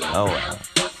 Oh well.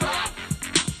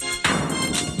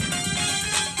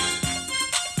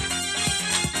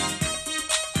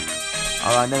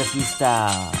 Alright, another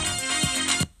freestyle.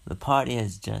 The party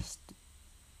has just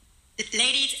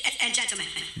Ladies and gentlemen,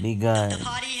 begun. the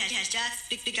party has just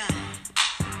begun.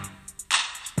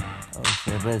 Oh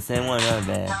shit, but the same one, not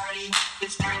bad.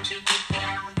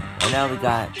 And now we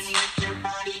got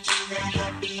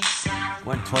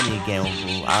 120 again.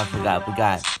 I forgot. We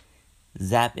got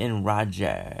Zapp and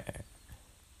Roger.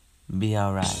 Be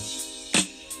alright.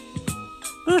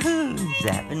 Woohoo!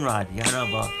 Zapp and Roger. Y'all know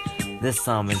about this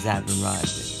song is Zapp and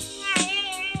Roger.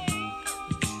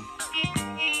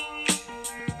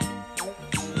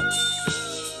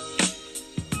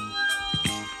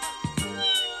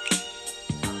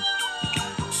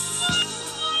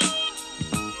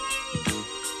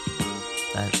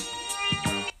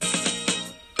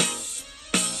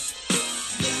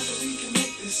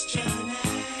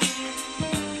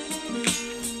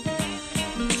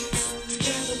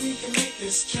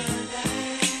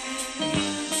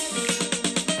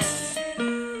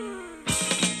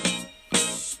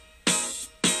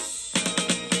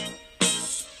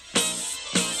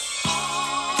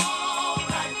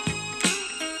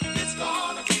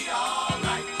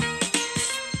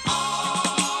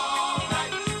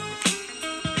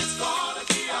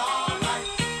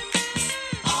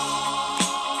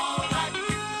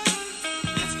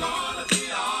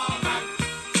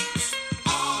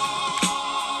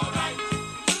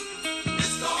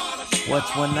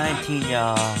 What's 119,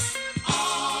 y'all?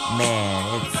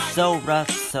 Man, it's So Rough,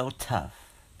 So Tough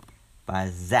by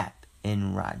Zapp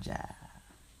and Roger.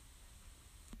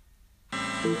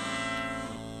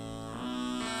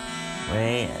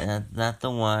 Wait, that's not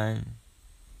the one.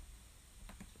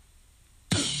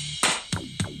 Wait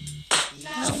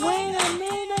a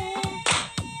minute.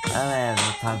 Oh man, the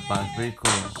talk about it's pretty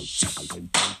cool.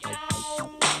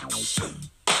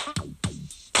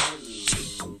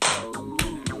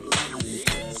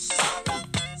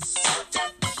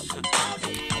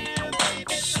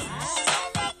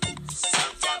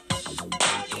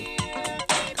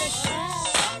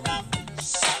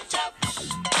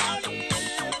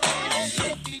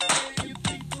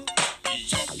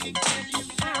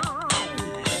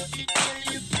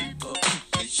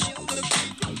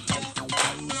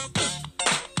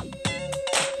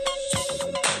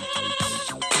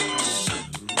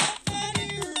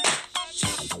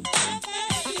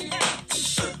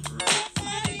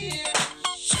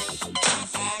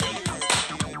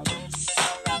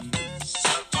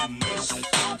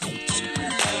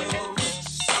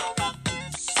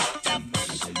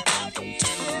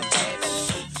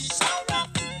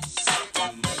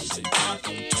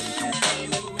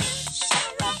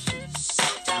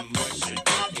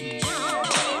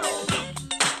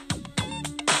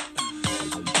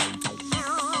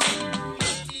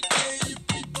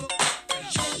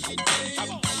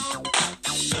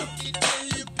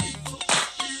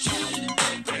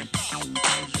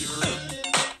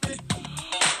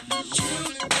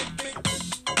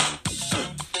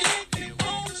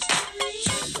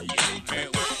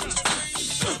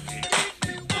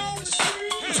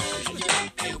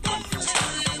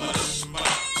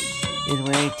 It's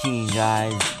 118,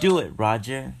 guys. Do it,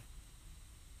 Roger.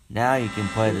 Now you can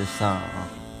play the song.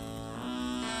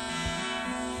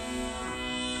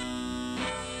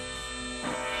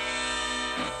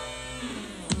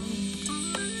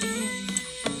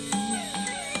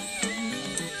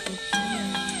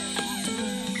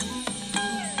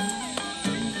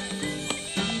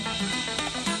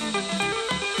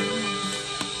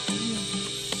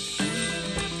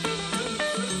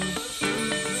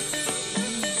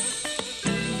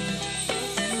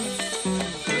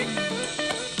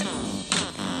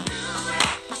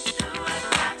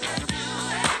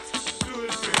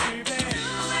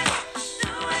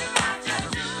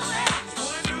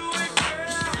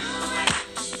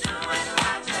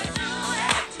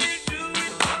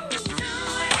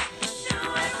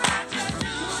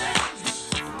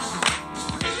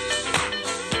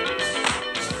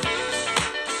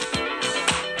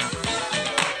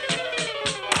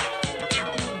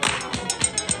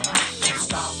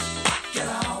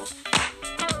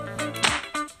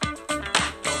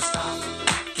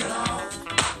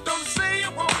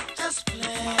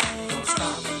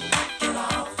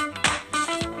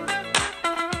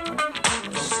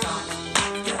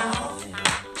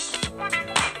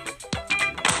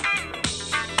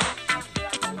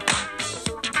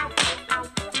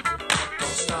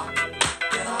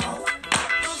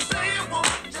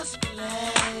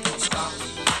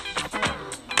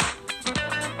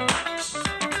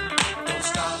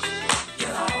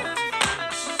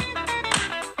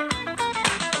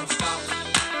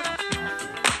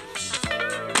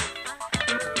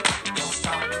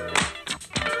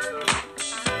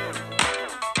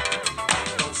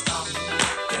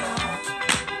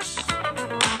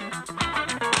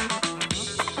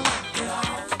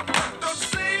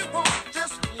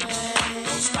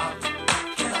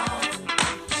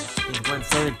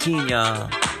 1:17, y'all.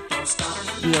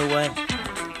 You know what?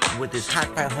 With this Hot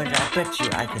 500, I bet you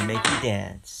I can make you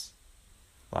dance.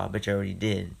 Well, I bet you already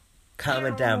did.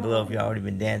 Comment down below if you already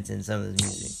been dancing some of this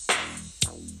music.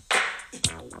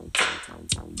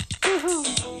 Woohoo!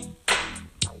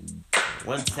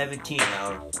 1:17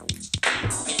 now.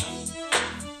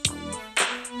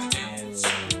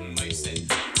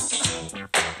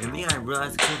 And me, I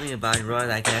realized the cool thing about it,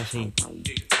 I can actually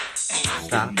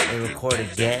stop and record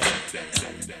again,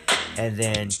 and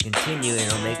then continue, and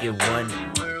it'll make it one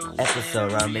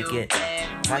episode, or I'll make it,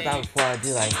 I thought before I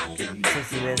do like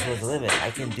 60 minutes was the limit. I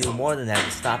can do more than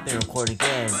that, stop and record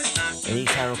again, and each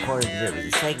time record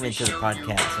the segment to the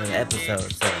podcast, or the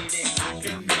episode, so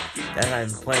that's why I'm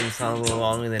playing the song a little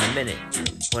longer than a minute.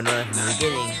 When I'm from the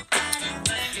beginning,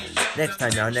 next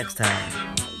time, y'all, next time.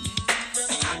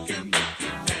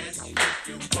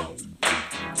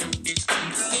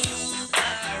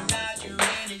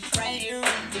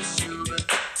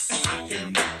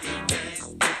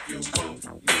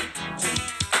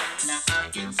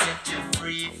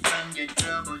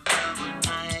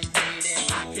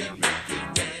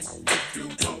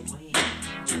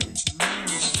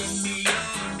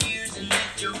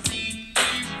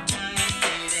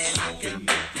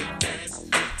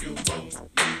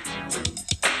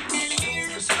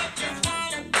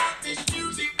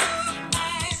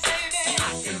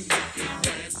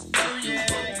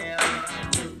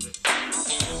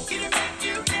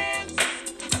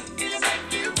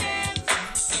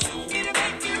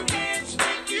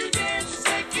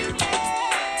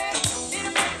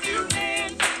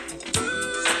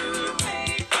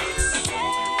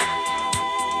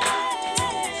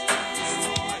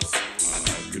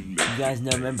 You guys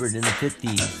know, remember in the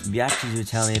 50s, Biatchis were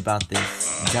telling me about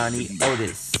this. Johnny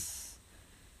Otis.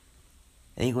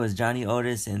 I think it was Johnny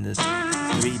Otis and the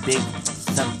three big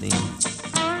something.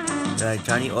 Like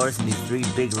Johnny Otis and these three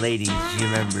big ladies, she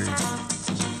remembers.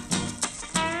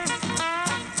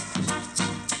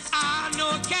 I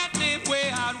know a cat named Way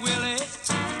Out Willie.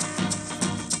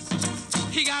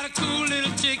 He got a cool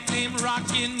little chick named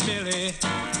Rockin' Billy.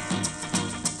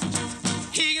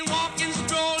 He can walk and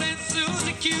stroll in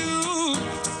Susie Q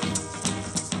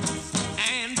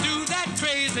and do that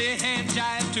crazy hand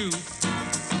jive too.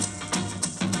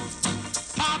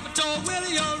 Papa told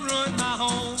Willie, you'll ruin my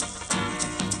home.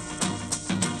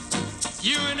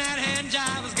 You and that hand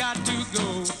jive has got to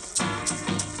go.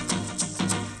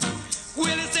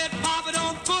 Willie said, Papa,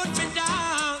 don't put me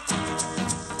down.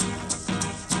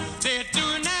 They're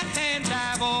doing that hand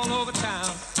jive all over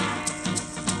town.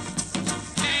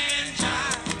 Hand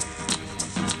jive,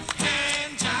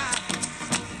 hand jive,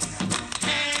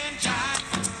 hand jive,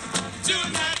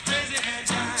 doing that crazy hand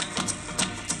jive.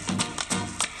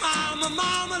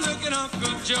 Mama, look at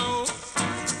Uncle Joe.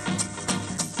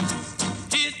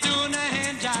 He's doing that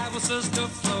hand jive with Sister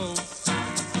Flo.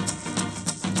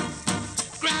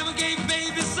 Grandma gave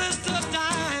baby sister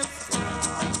time.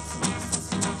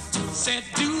 Said,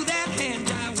 do that hand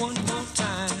jive one more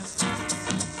time.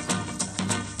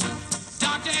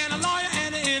 Doctor and a lawyer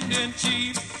and an Indian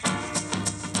chief.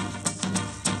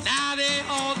 Now they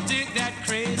all dig that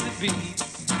crazy beat.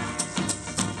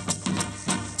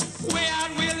 Way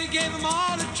Out Willie gave them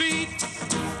all a treat.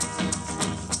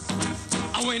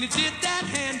 When he did that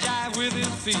hand jive with his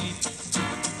feet.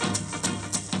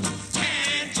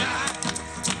 Hand jive,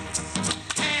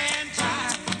 hand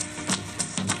jive,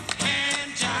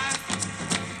 hand jive,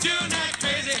 doing that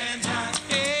crazy hand jive.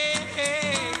 Hey,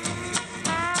 hey.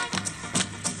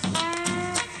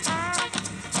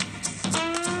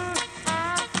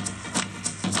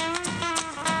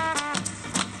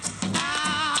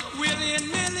 Willie and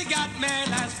Millie got married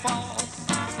last fall.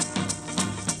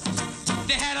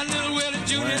 They had a little Willie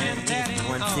Jr. and Daddy.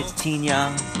 1:16,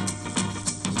 y'all.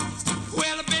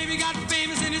 Well, the baby got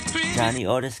famous in his crib. Johnny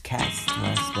Otis cast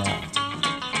my spell.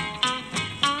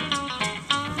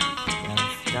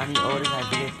 Johnny Otis, I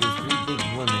forget there's three big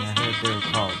women. I heard they were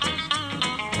called.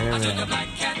 I remember that.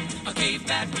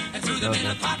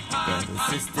 The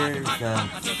sisters,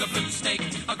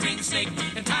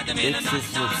 Big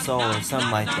Sisters of Soul or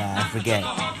something like that. I forget. I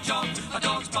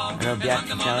know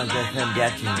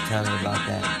Biatchi was telling me about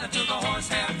that.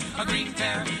 A green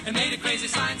pear and made a crazy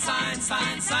sign.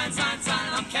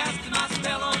 I'm casting my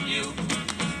spell on you.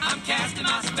 I'm casting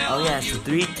my spell Oh yeah, on you. so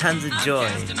 3 Tons of Joy.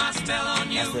 I'm casting my spell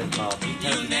on you. That's what it's called. 3 Tons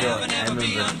You'll of Joy. never, I never be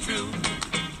remember. untrue.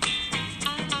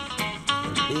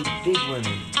 Big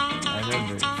women. I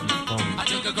remember. She told me. I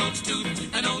took a goat's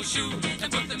tooth, an old shoe,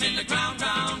 and put them in the ground.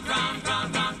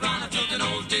 I took an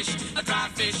old dish, a dry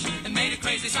fish, and made a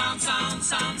crazy sound.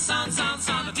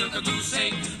 I took a goose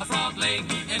egg, a frog leg,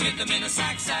 and hit them in a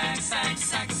sack, sack, sack,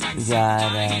 sack, sack. We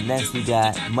got next. We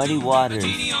got Muddy Waters,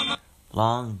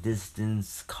 Long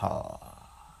Distance Call.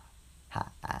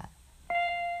 Ha ha.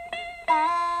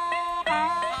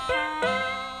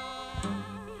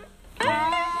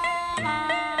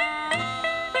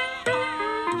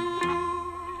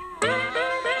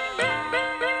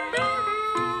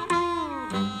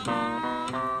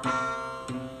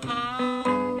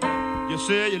 You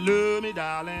say you love me,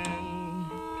 darling.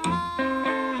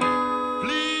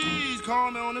 Please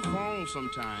call me on the phone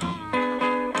sometime.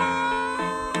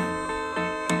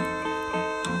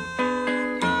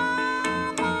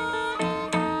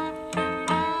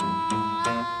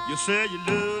 You say you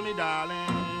love me, darling.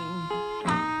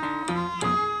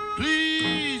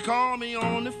 Please call me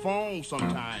on the phone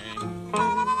sometime.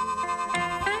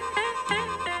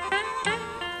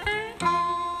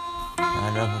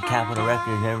 I know from Capitol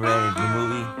Records, ever read the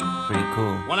movie? Pretty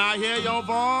cool. When I hear your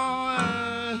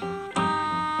voice,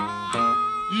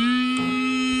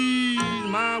 ease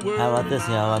my world. How about this,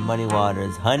 y'all? My Muddy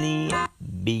Waters, Honey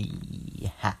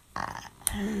Bee. Ha ha.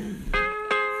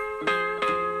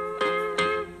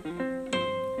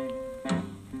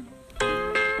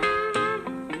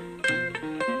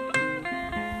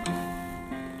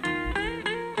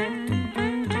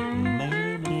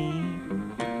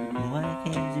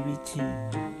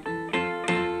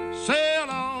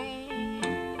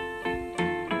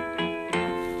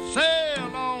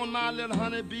 Sail on, my little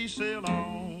honeybee, sail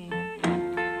on.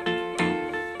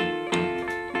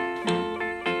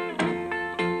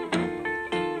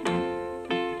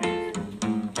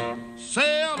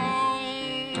 Sail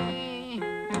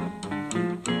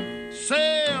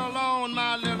on,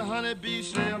 my little honeybee,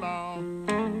 sail on.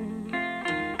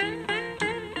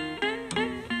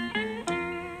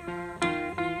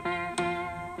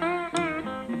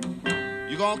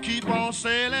 You gonna keep on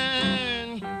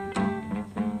sailing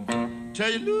till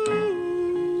you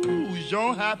lose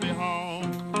your happy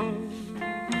home.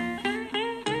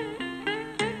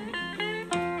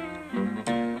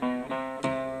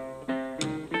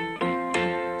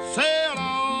 Sail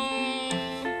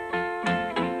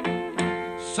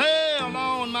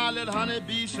on, my little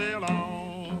honeybee, sail on.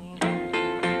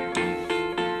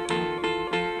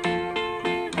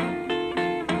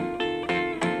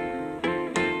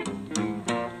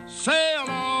 Sail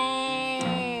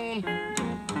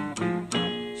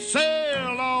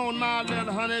on, my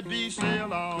little honeybee,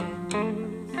 sail on.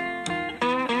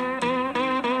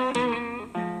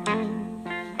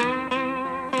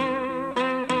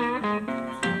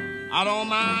 I don't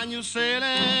mind you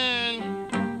sailing,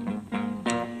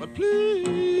 but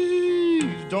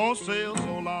please don't sail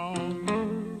so long.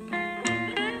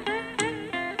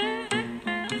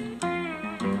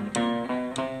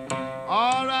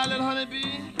 All right, little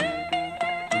honeybee.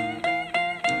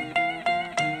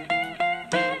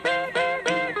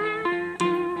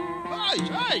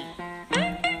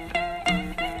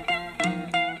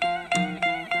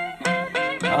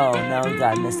 Oh, now we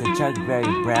got Mr. Chuck Berry,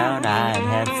 brown-eyed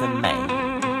handsome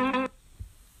man.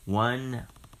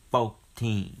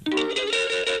 114.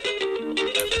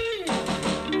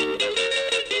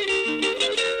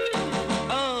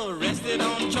 Arrested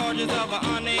on charges of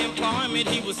unemployment,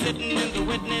 he was sitting in the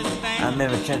witness stand. I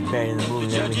remember Chuck Berry in the movie.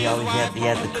 Remember, he always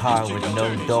had the car with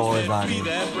no doors on it. Free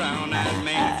that brown-eyed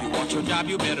man. If you want your job,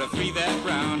 you better free that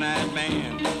brown-eyed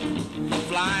man.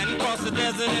 Flying across the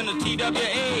desert in a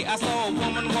TWA, I saw a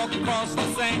woman walk across the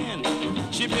sand.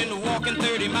 She'd been walking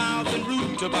 30 miles en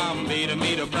route to Bombay to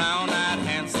meet a brown-eyed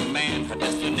handsome man. Her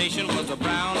destination was a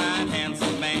brown-eyed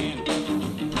handsome man.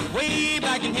 Way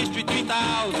back in history,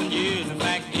 3,000 years, in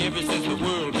fact, ever since the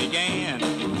world began,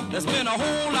 there's been a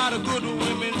whole lot of good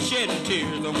women shedding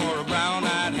tears over a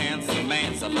brown-eyed handsome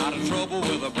man. It's a lot of trouble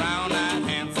with a brown-eyed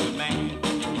handsome man.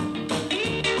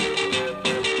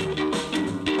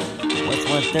 What's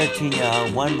 113, y'all?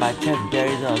 One by Chuck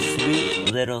Berry's on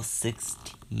Sweet Little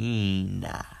 16.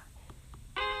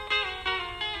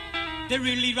 They're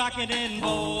really rocking in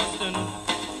Boston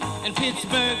and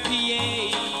Pittsburgh,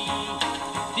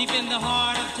 PA, deep in the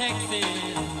heart of Texas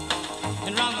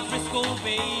and round the Frisco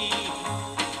Bay,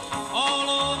 all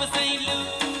over St.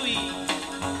 Louis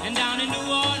and down in New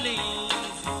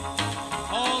Orleans.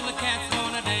 All the cats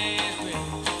gonna dance with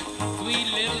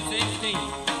Sweet Little 16.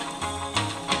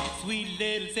 Sweet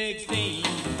Little 16.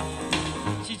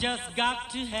 She just got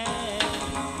to have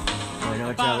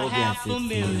about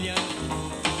 $500,000.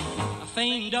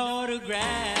 Famed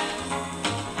autographs,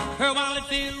 her wallet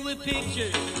filled with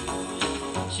pictures.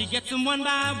 She gets them one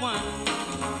by one,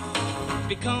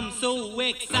 becomes so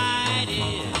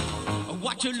excited.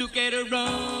 Watch her look at her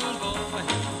run, boy.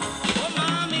 Oh,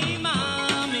 mommy,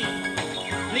 mommy,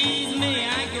 please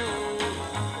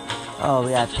Oh,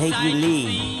 we got Peggy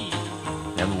Lee,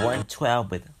 number 112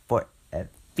 with For a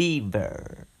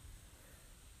Fever.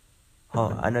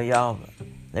 Oh, I know y'all.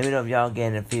 Let me know if y'all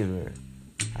getting a fever.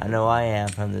 I know I am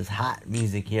from this hot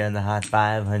music here on the Hot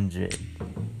 500.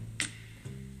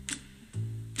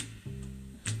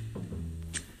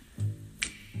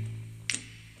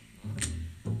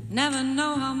 Never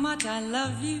know how much I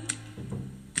love you.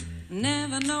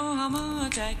 Never know how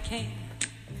much I care.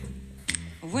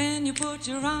 When you put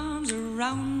your arms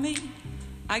around me,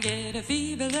 I get a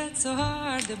fever that's so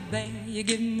hard to bear. You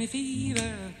give me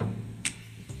fever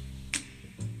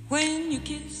when you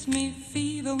kiss me,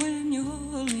 fever when you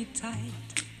hold me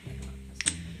tight.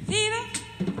 Fever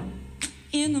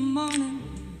in the morning,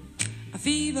 a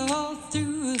fever all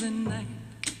through the night.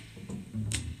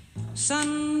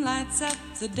 Sun lights up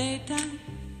the daytime,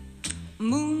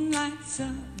 moon lights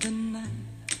up the night.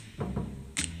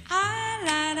 I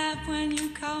light up when you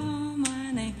call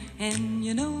my name, and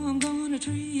you know I'm gonna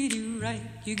treat you right.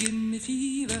 You give me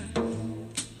fever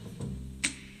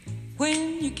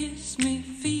when you kiss me,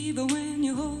 fever when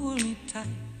you hold me tight.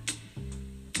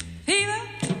 Fever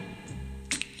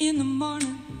in the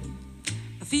morning,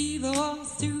 a fever all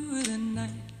through the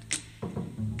night.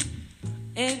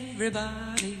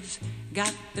 Everybody's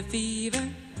got the fever,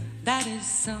 that is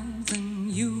something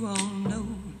you all know.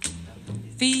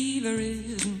 Fever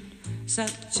isn't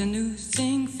such a new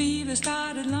thing, fever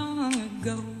started long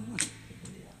ago.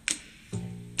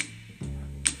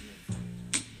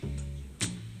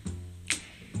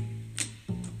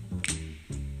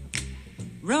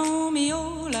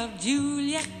 Romeo loved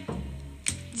Juliet,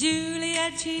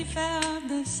 Juliet, she felt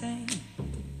the same.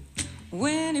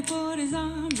 When he put his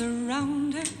arms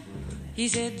around her, he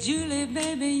said, Julie,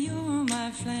 baby, you're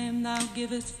my flame, now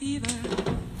give us fever.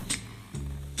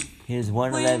 Here's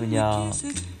 111, y'all.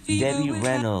 Debbie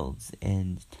Reynolds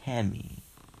and Tammy.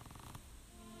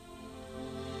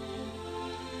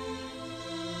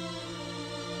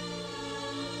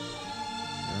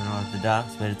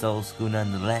 Unorthodox, but it's old school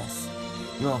nonetheless.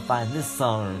 You won't find this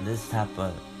song or this type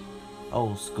of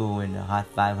old school in the Hot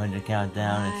 500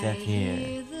 countdown except here. I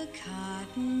hear the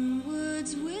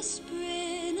cottonwoods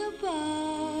whispering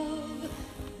above.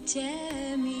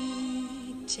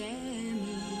 Tammy,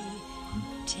 Tammy,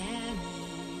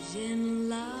 Tammy's in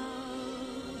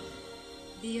love.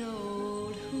 The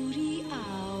old hooty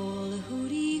owl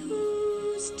hooty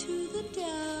hoos to the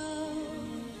dove.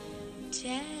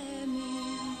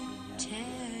 Tammy,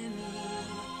 Tammy,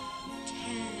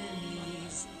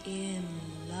 Tammy's in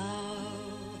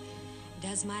love.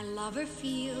 Does my lover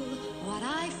feel what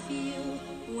I feel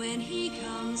when he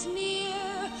comes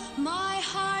near? My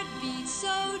heart beats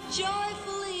so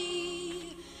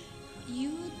joyfully,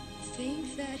 you'd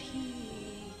think that he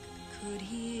could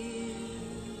hear.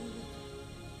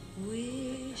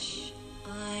 Wish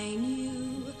I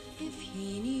knew if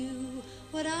he knew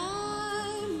what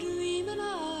I'm dreaming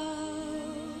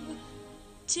of.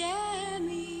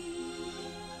 Tammy,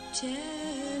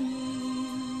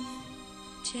 Tammy,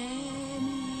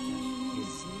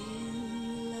 Tammy's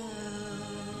in love.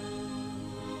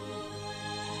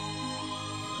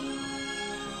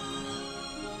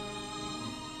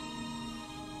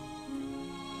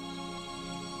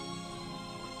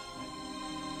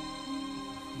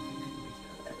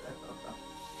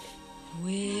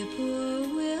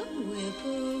 Whippoorwill,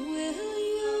 whippoorwill,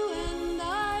 you and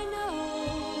I know.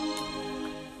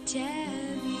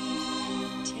 Tammy,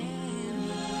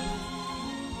 Tammy,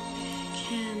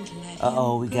 can't let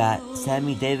Uh-oh, we him got go.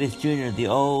 Sammy Davis Jr., the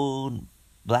old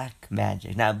Black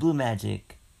Magic. Not Blue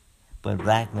Magic, but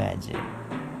Black Magic.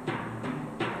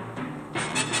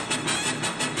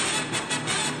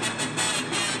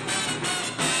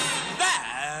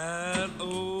 That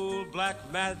old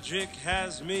black magic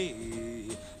has me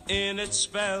in its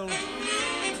spell.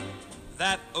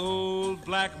 That old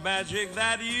black magic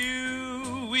that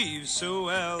you weave so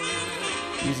well.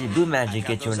 Usually Blue Magic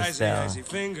gets you in a spell. Icy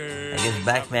fingers I guess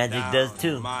Black up Magic down does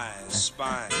too. My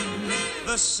spine.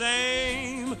 The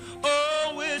same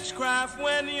old witchcraft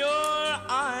when your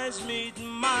eyes meet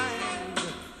mine.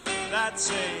 That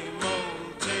same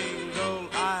old tingle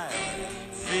I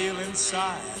feel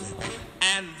inside.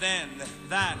 And then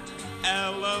that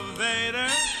elevator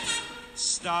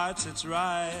starts its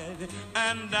ride,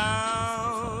 and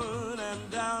down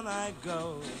I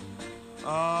go,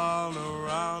 all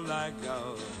around I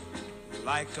go,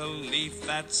 like a leaf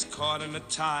that's caught in a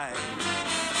tide.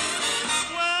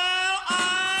 Well,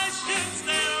 I should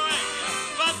stay away,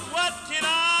 but what can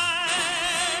I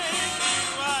do?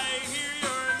 I hear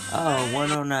your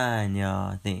 109,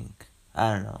 y'all, I think.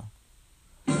 I don't know.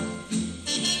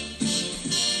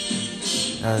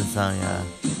 Another song, y'all.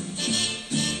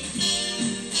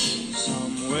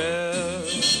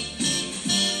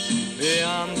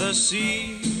 the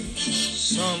sea,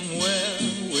 somewhere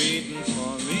waiting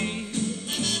for me.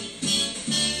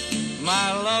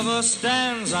 My lover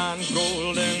stands on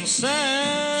golden sands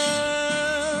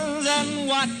and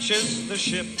watches the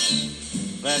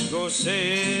ships that go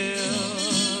sailing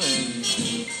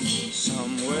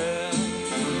somewhere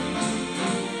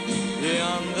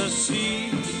beyond the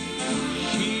sea.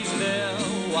 She's there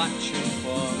watching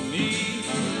for me.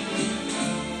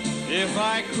 If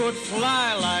I could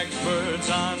fly like birds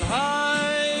on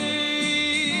high,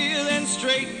 then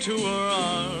straight to her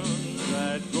arms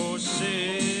I'd go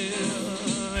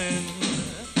sailing.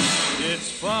 It's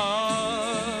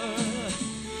far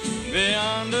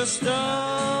beyond a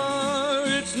star,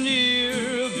 it's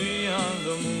near beyond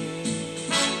the moon.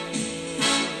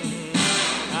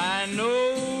 I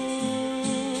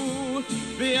know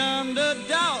beyond a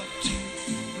doubt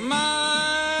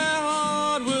my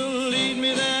heart will lead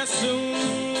me there soon.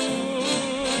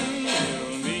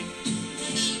 We'll meet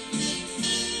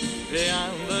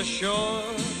beyond the shore,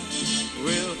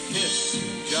 we'll kiss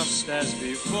just as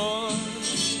before.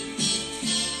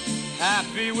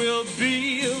 Happy we'll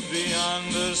be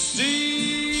beyond the sea.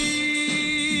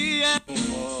 And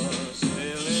for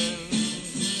sailing,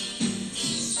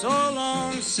 so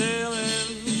long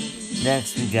sailing.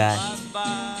 Next we got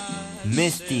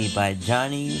Misty by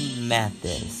Johnny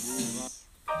Mathis.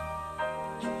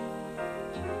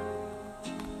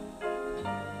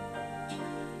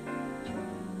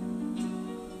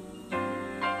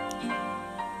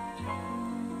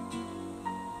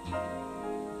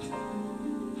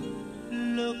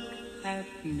 Look at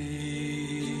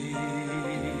me,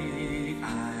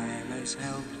 I'm as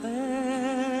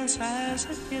helpless as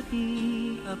a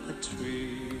kitten up a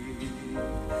tree,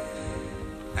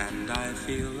 and I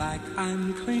feel like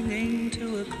I'm clinging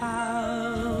to a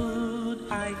cloud.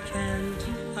 I can't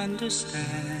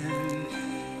understand,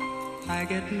 I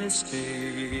get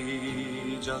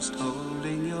misty just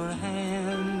holding your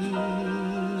hand.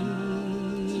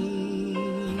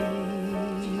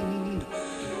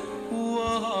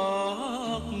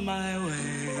 Walk my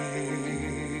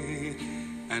way,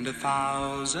 and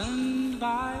 1,000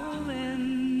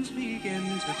 violins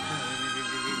begin to play.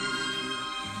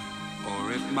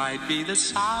 Or it might be the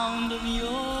sound of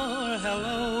your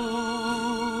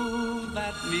hello,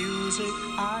 that music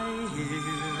I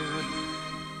hear.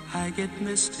 I get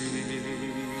misty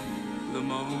the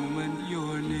moment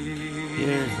you're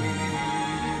near.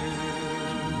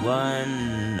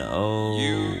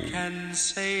 You can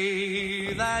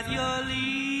say that you're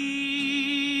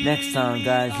leaving. Next song,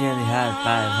 guys, you only had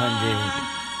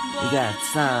 500. We got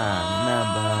song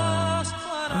number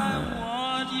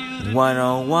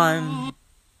 101.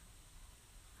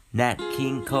 Nat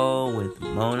King Cole with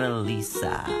Mona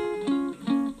Lisa.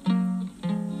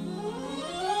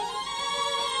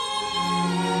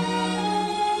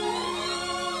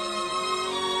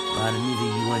 A lot of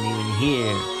music you wouldn't even hear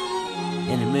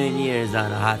in a million years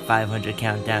on a Hot 500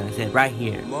 countdown. I said right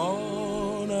here.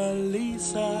 Mona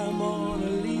Lisa, Mona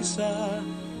Lisa,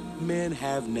 men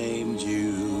have named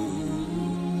you.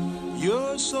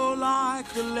 You're so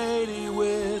like the lady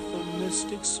with a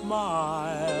mystic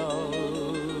smile.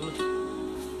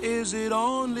 Is it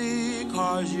only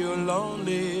 'cause you're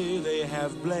lonely they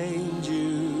have blamed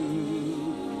you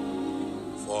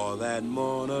for that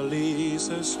Mona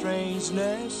Lisa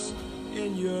strangeness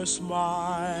in your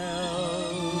smile?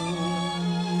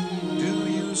 Do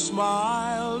you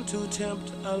smile to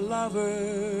tempt a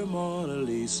lover, Mona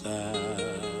Lisa?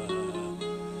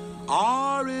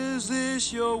 Or is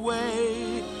this your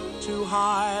way to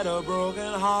hide a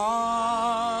broken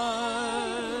heart?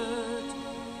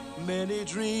 Many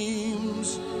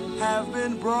dreams have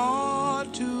been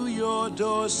brought to your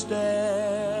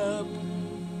doorstep.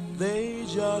 They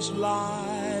just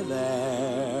lie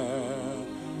there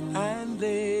and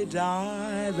they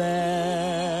die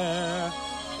there.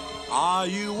 Are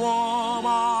you warm?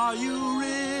 Are you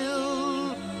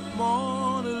real,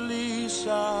 Mona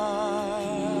Lisa?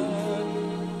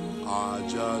 Or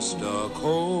just a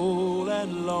cold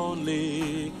and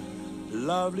lonely,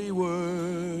 lovely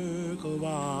work of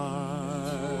art?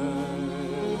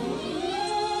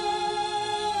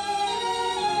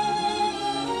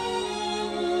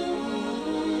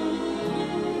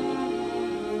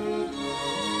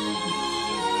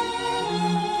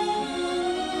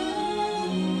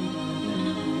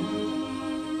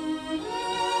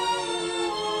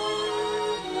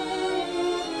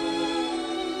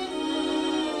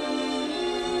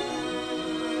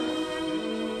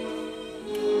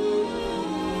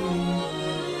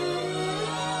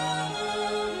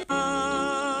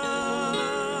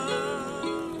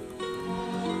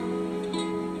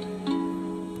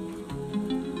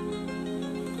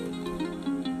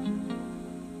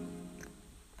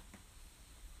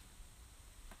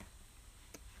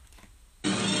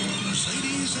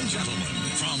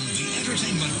 From the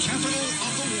entertainment capital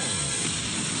of the world.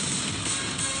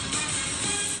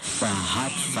 The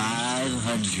Hot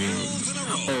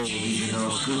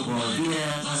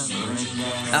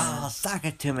 500. Oh, suck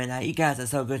it to me now. You guys are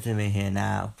so good to me here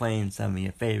now. Playing some of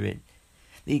your favorite,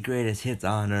 the greatest hits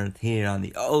on earth here on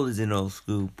the original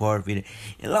school Port Vita.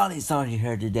 And a lot of these songs you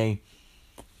heard today,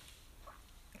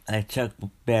 like Chuck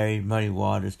Berry, Muddy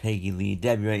Waters, Peggy Lee,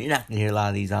 Debbie Ray, you're not going to hear a lot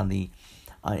of these on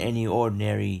any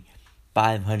ordinary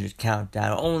 500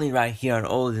 countdown, only right here on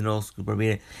Old and Old School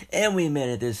Bermuda. And we made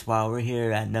it this while we're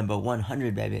here at number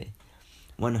 100, baby.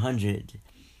 100.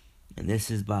 And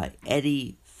this is by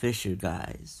Eddie Fisher,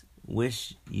 guys.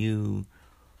 Wish You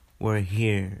Were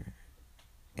Here.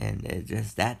 And it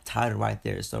just that title right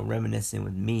there is so reminiscent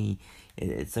with me.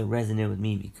 It's so resonant with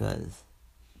me because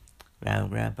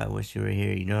Grandpa, I wish you were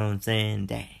here. You know what I'm saying?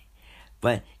 Dang.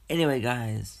 But anyway,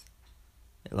 guys.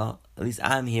 At least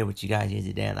I'm here with you guys here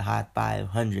today on the Hot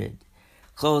 500.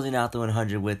 Closing out the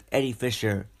 100 with Eddie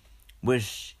Fisher,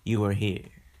 Wish You Were Here.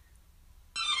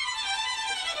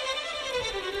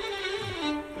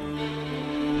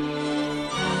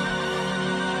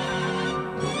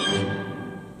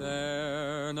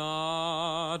 They're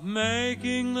not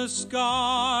making the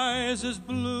skies as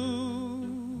blue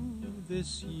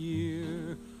this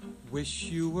year. Wish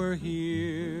you were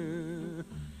here.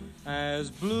 As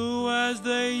blue as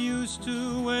they used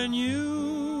to when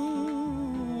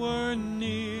you were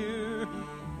near.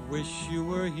 Wish you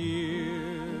were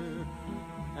here.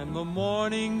 And the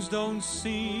mornings don't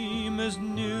seem as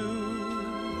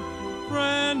new,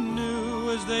 brand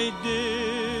new as they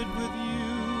did with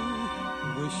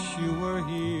you. Wish you were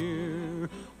here.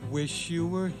 Wish you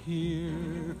were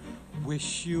here.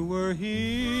 Wish you were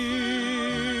here.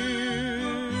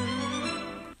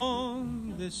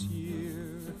 On this year.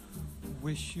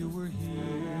 Wish you were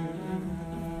here.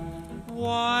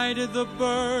 Why did the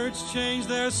birds change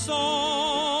their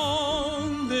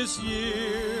song this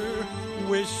year?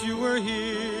 Wish you were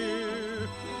here.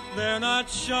 They're not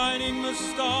shining the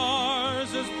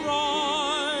stars as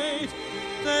bright.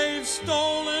 They've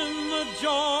stolen the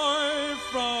joy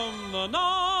from the night.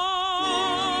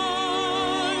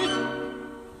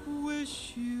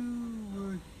 Wish you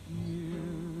were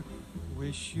here.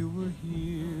 Wish you were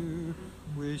here.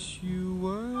 Wish you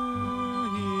were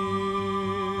here.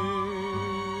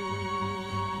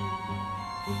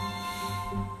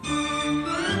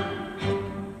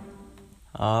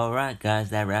 Alright,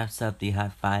 guys, that wraps up the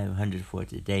Hot 500 for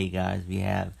today, guys. We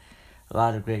have a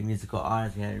lot of great musical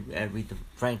artists. We had Aretha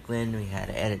Franklin, we had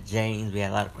Etta James, we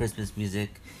had a lot of Christmas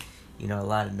music, a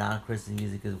lot of non-Christmas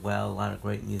music as well, a lot of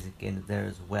great music in there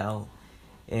as well.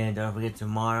 And don't forget,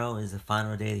 tomorrow is the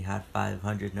final day of the Hot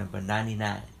 500, number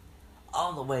 99.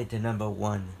 All the way to number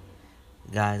 1.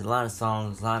 Guys, a lot of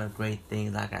songs, a lot of great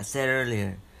things. Like I said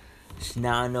earlier,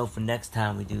 now I know for next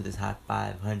time we do this Hot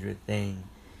 500 thing,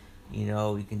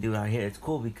 we can do it out here. It's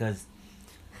cool because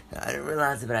I didn't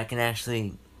realize it, but I can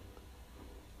actually,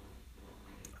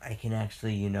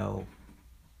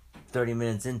 30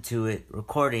 minutes into it,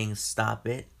 recording, stop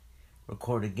it,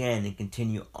 record again, and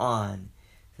continue on.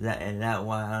 That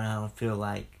way I don't feel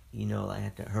like, I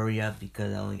have to hurry up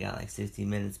because I only got like 60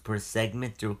 minutes per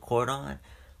segment to record on,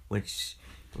 which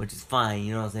is fine,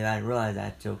 I didn't realize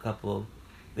that until a couple of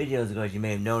videos ago. As you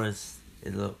may have noticed,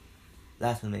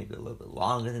 last one maybe a little bit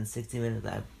longer than 60 minutes.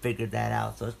 I figured that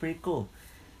out, so it's pretty cool.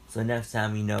 So next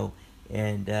time,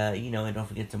 and don't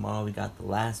forget, tomorrow we got the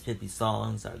last 50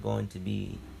 songs are going to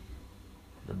be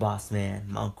the Boss Man,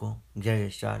 my uncle, Jerry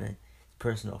Estrada,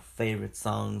 personal favorite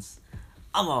songs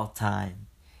of all time.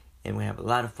 And we have a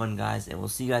lot of fun, guys. And we'll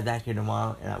see you guys back here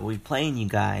tomorrow. And I will be playing you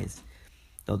guys.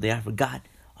 Though I forgot.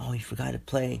 Oh, you forgot to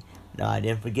play. No, I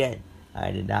didn't forget. I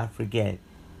did not forget.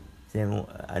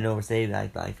 I know we're saying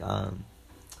like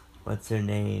what's her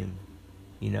name?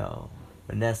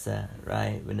 Vanessa,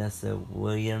 right? Vanessa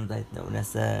Williams.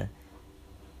 Vanessa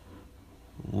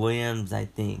Williams, I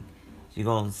think. She's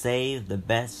going to save the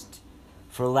best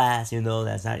for last.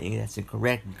 That's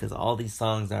incorrect because all these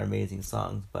songs are amazing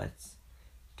songs. But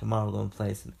tomorrow we're going to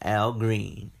play some Al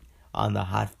Green on the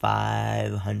Hot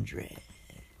 500.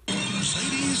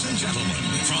 Ladies and gentlemen,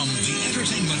 from the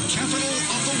entertainment capital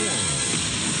of the world.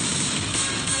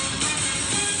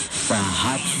 The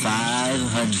Hot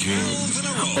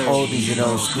 500. Oldies and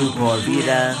old school Port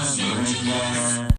Vita.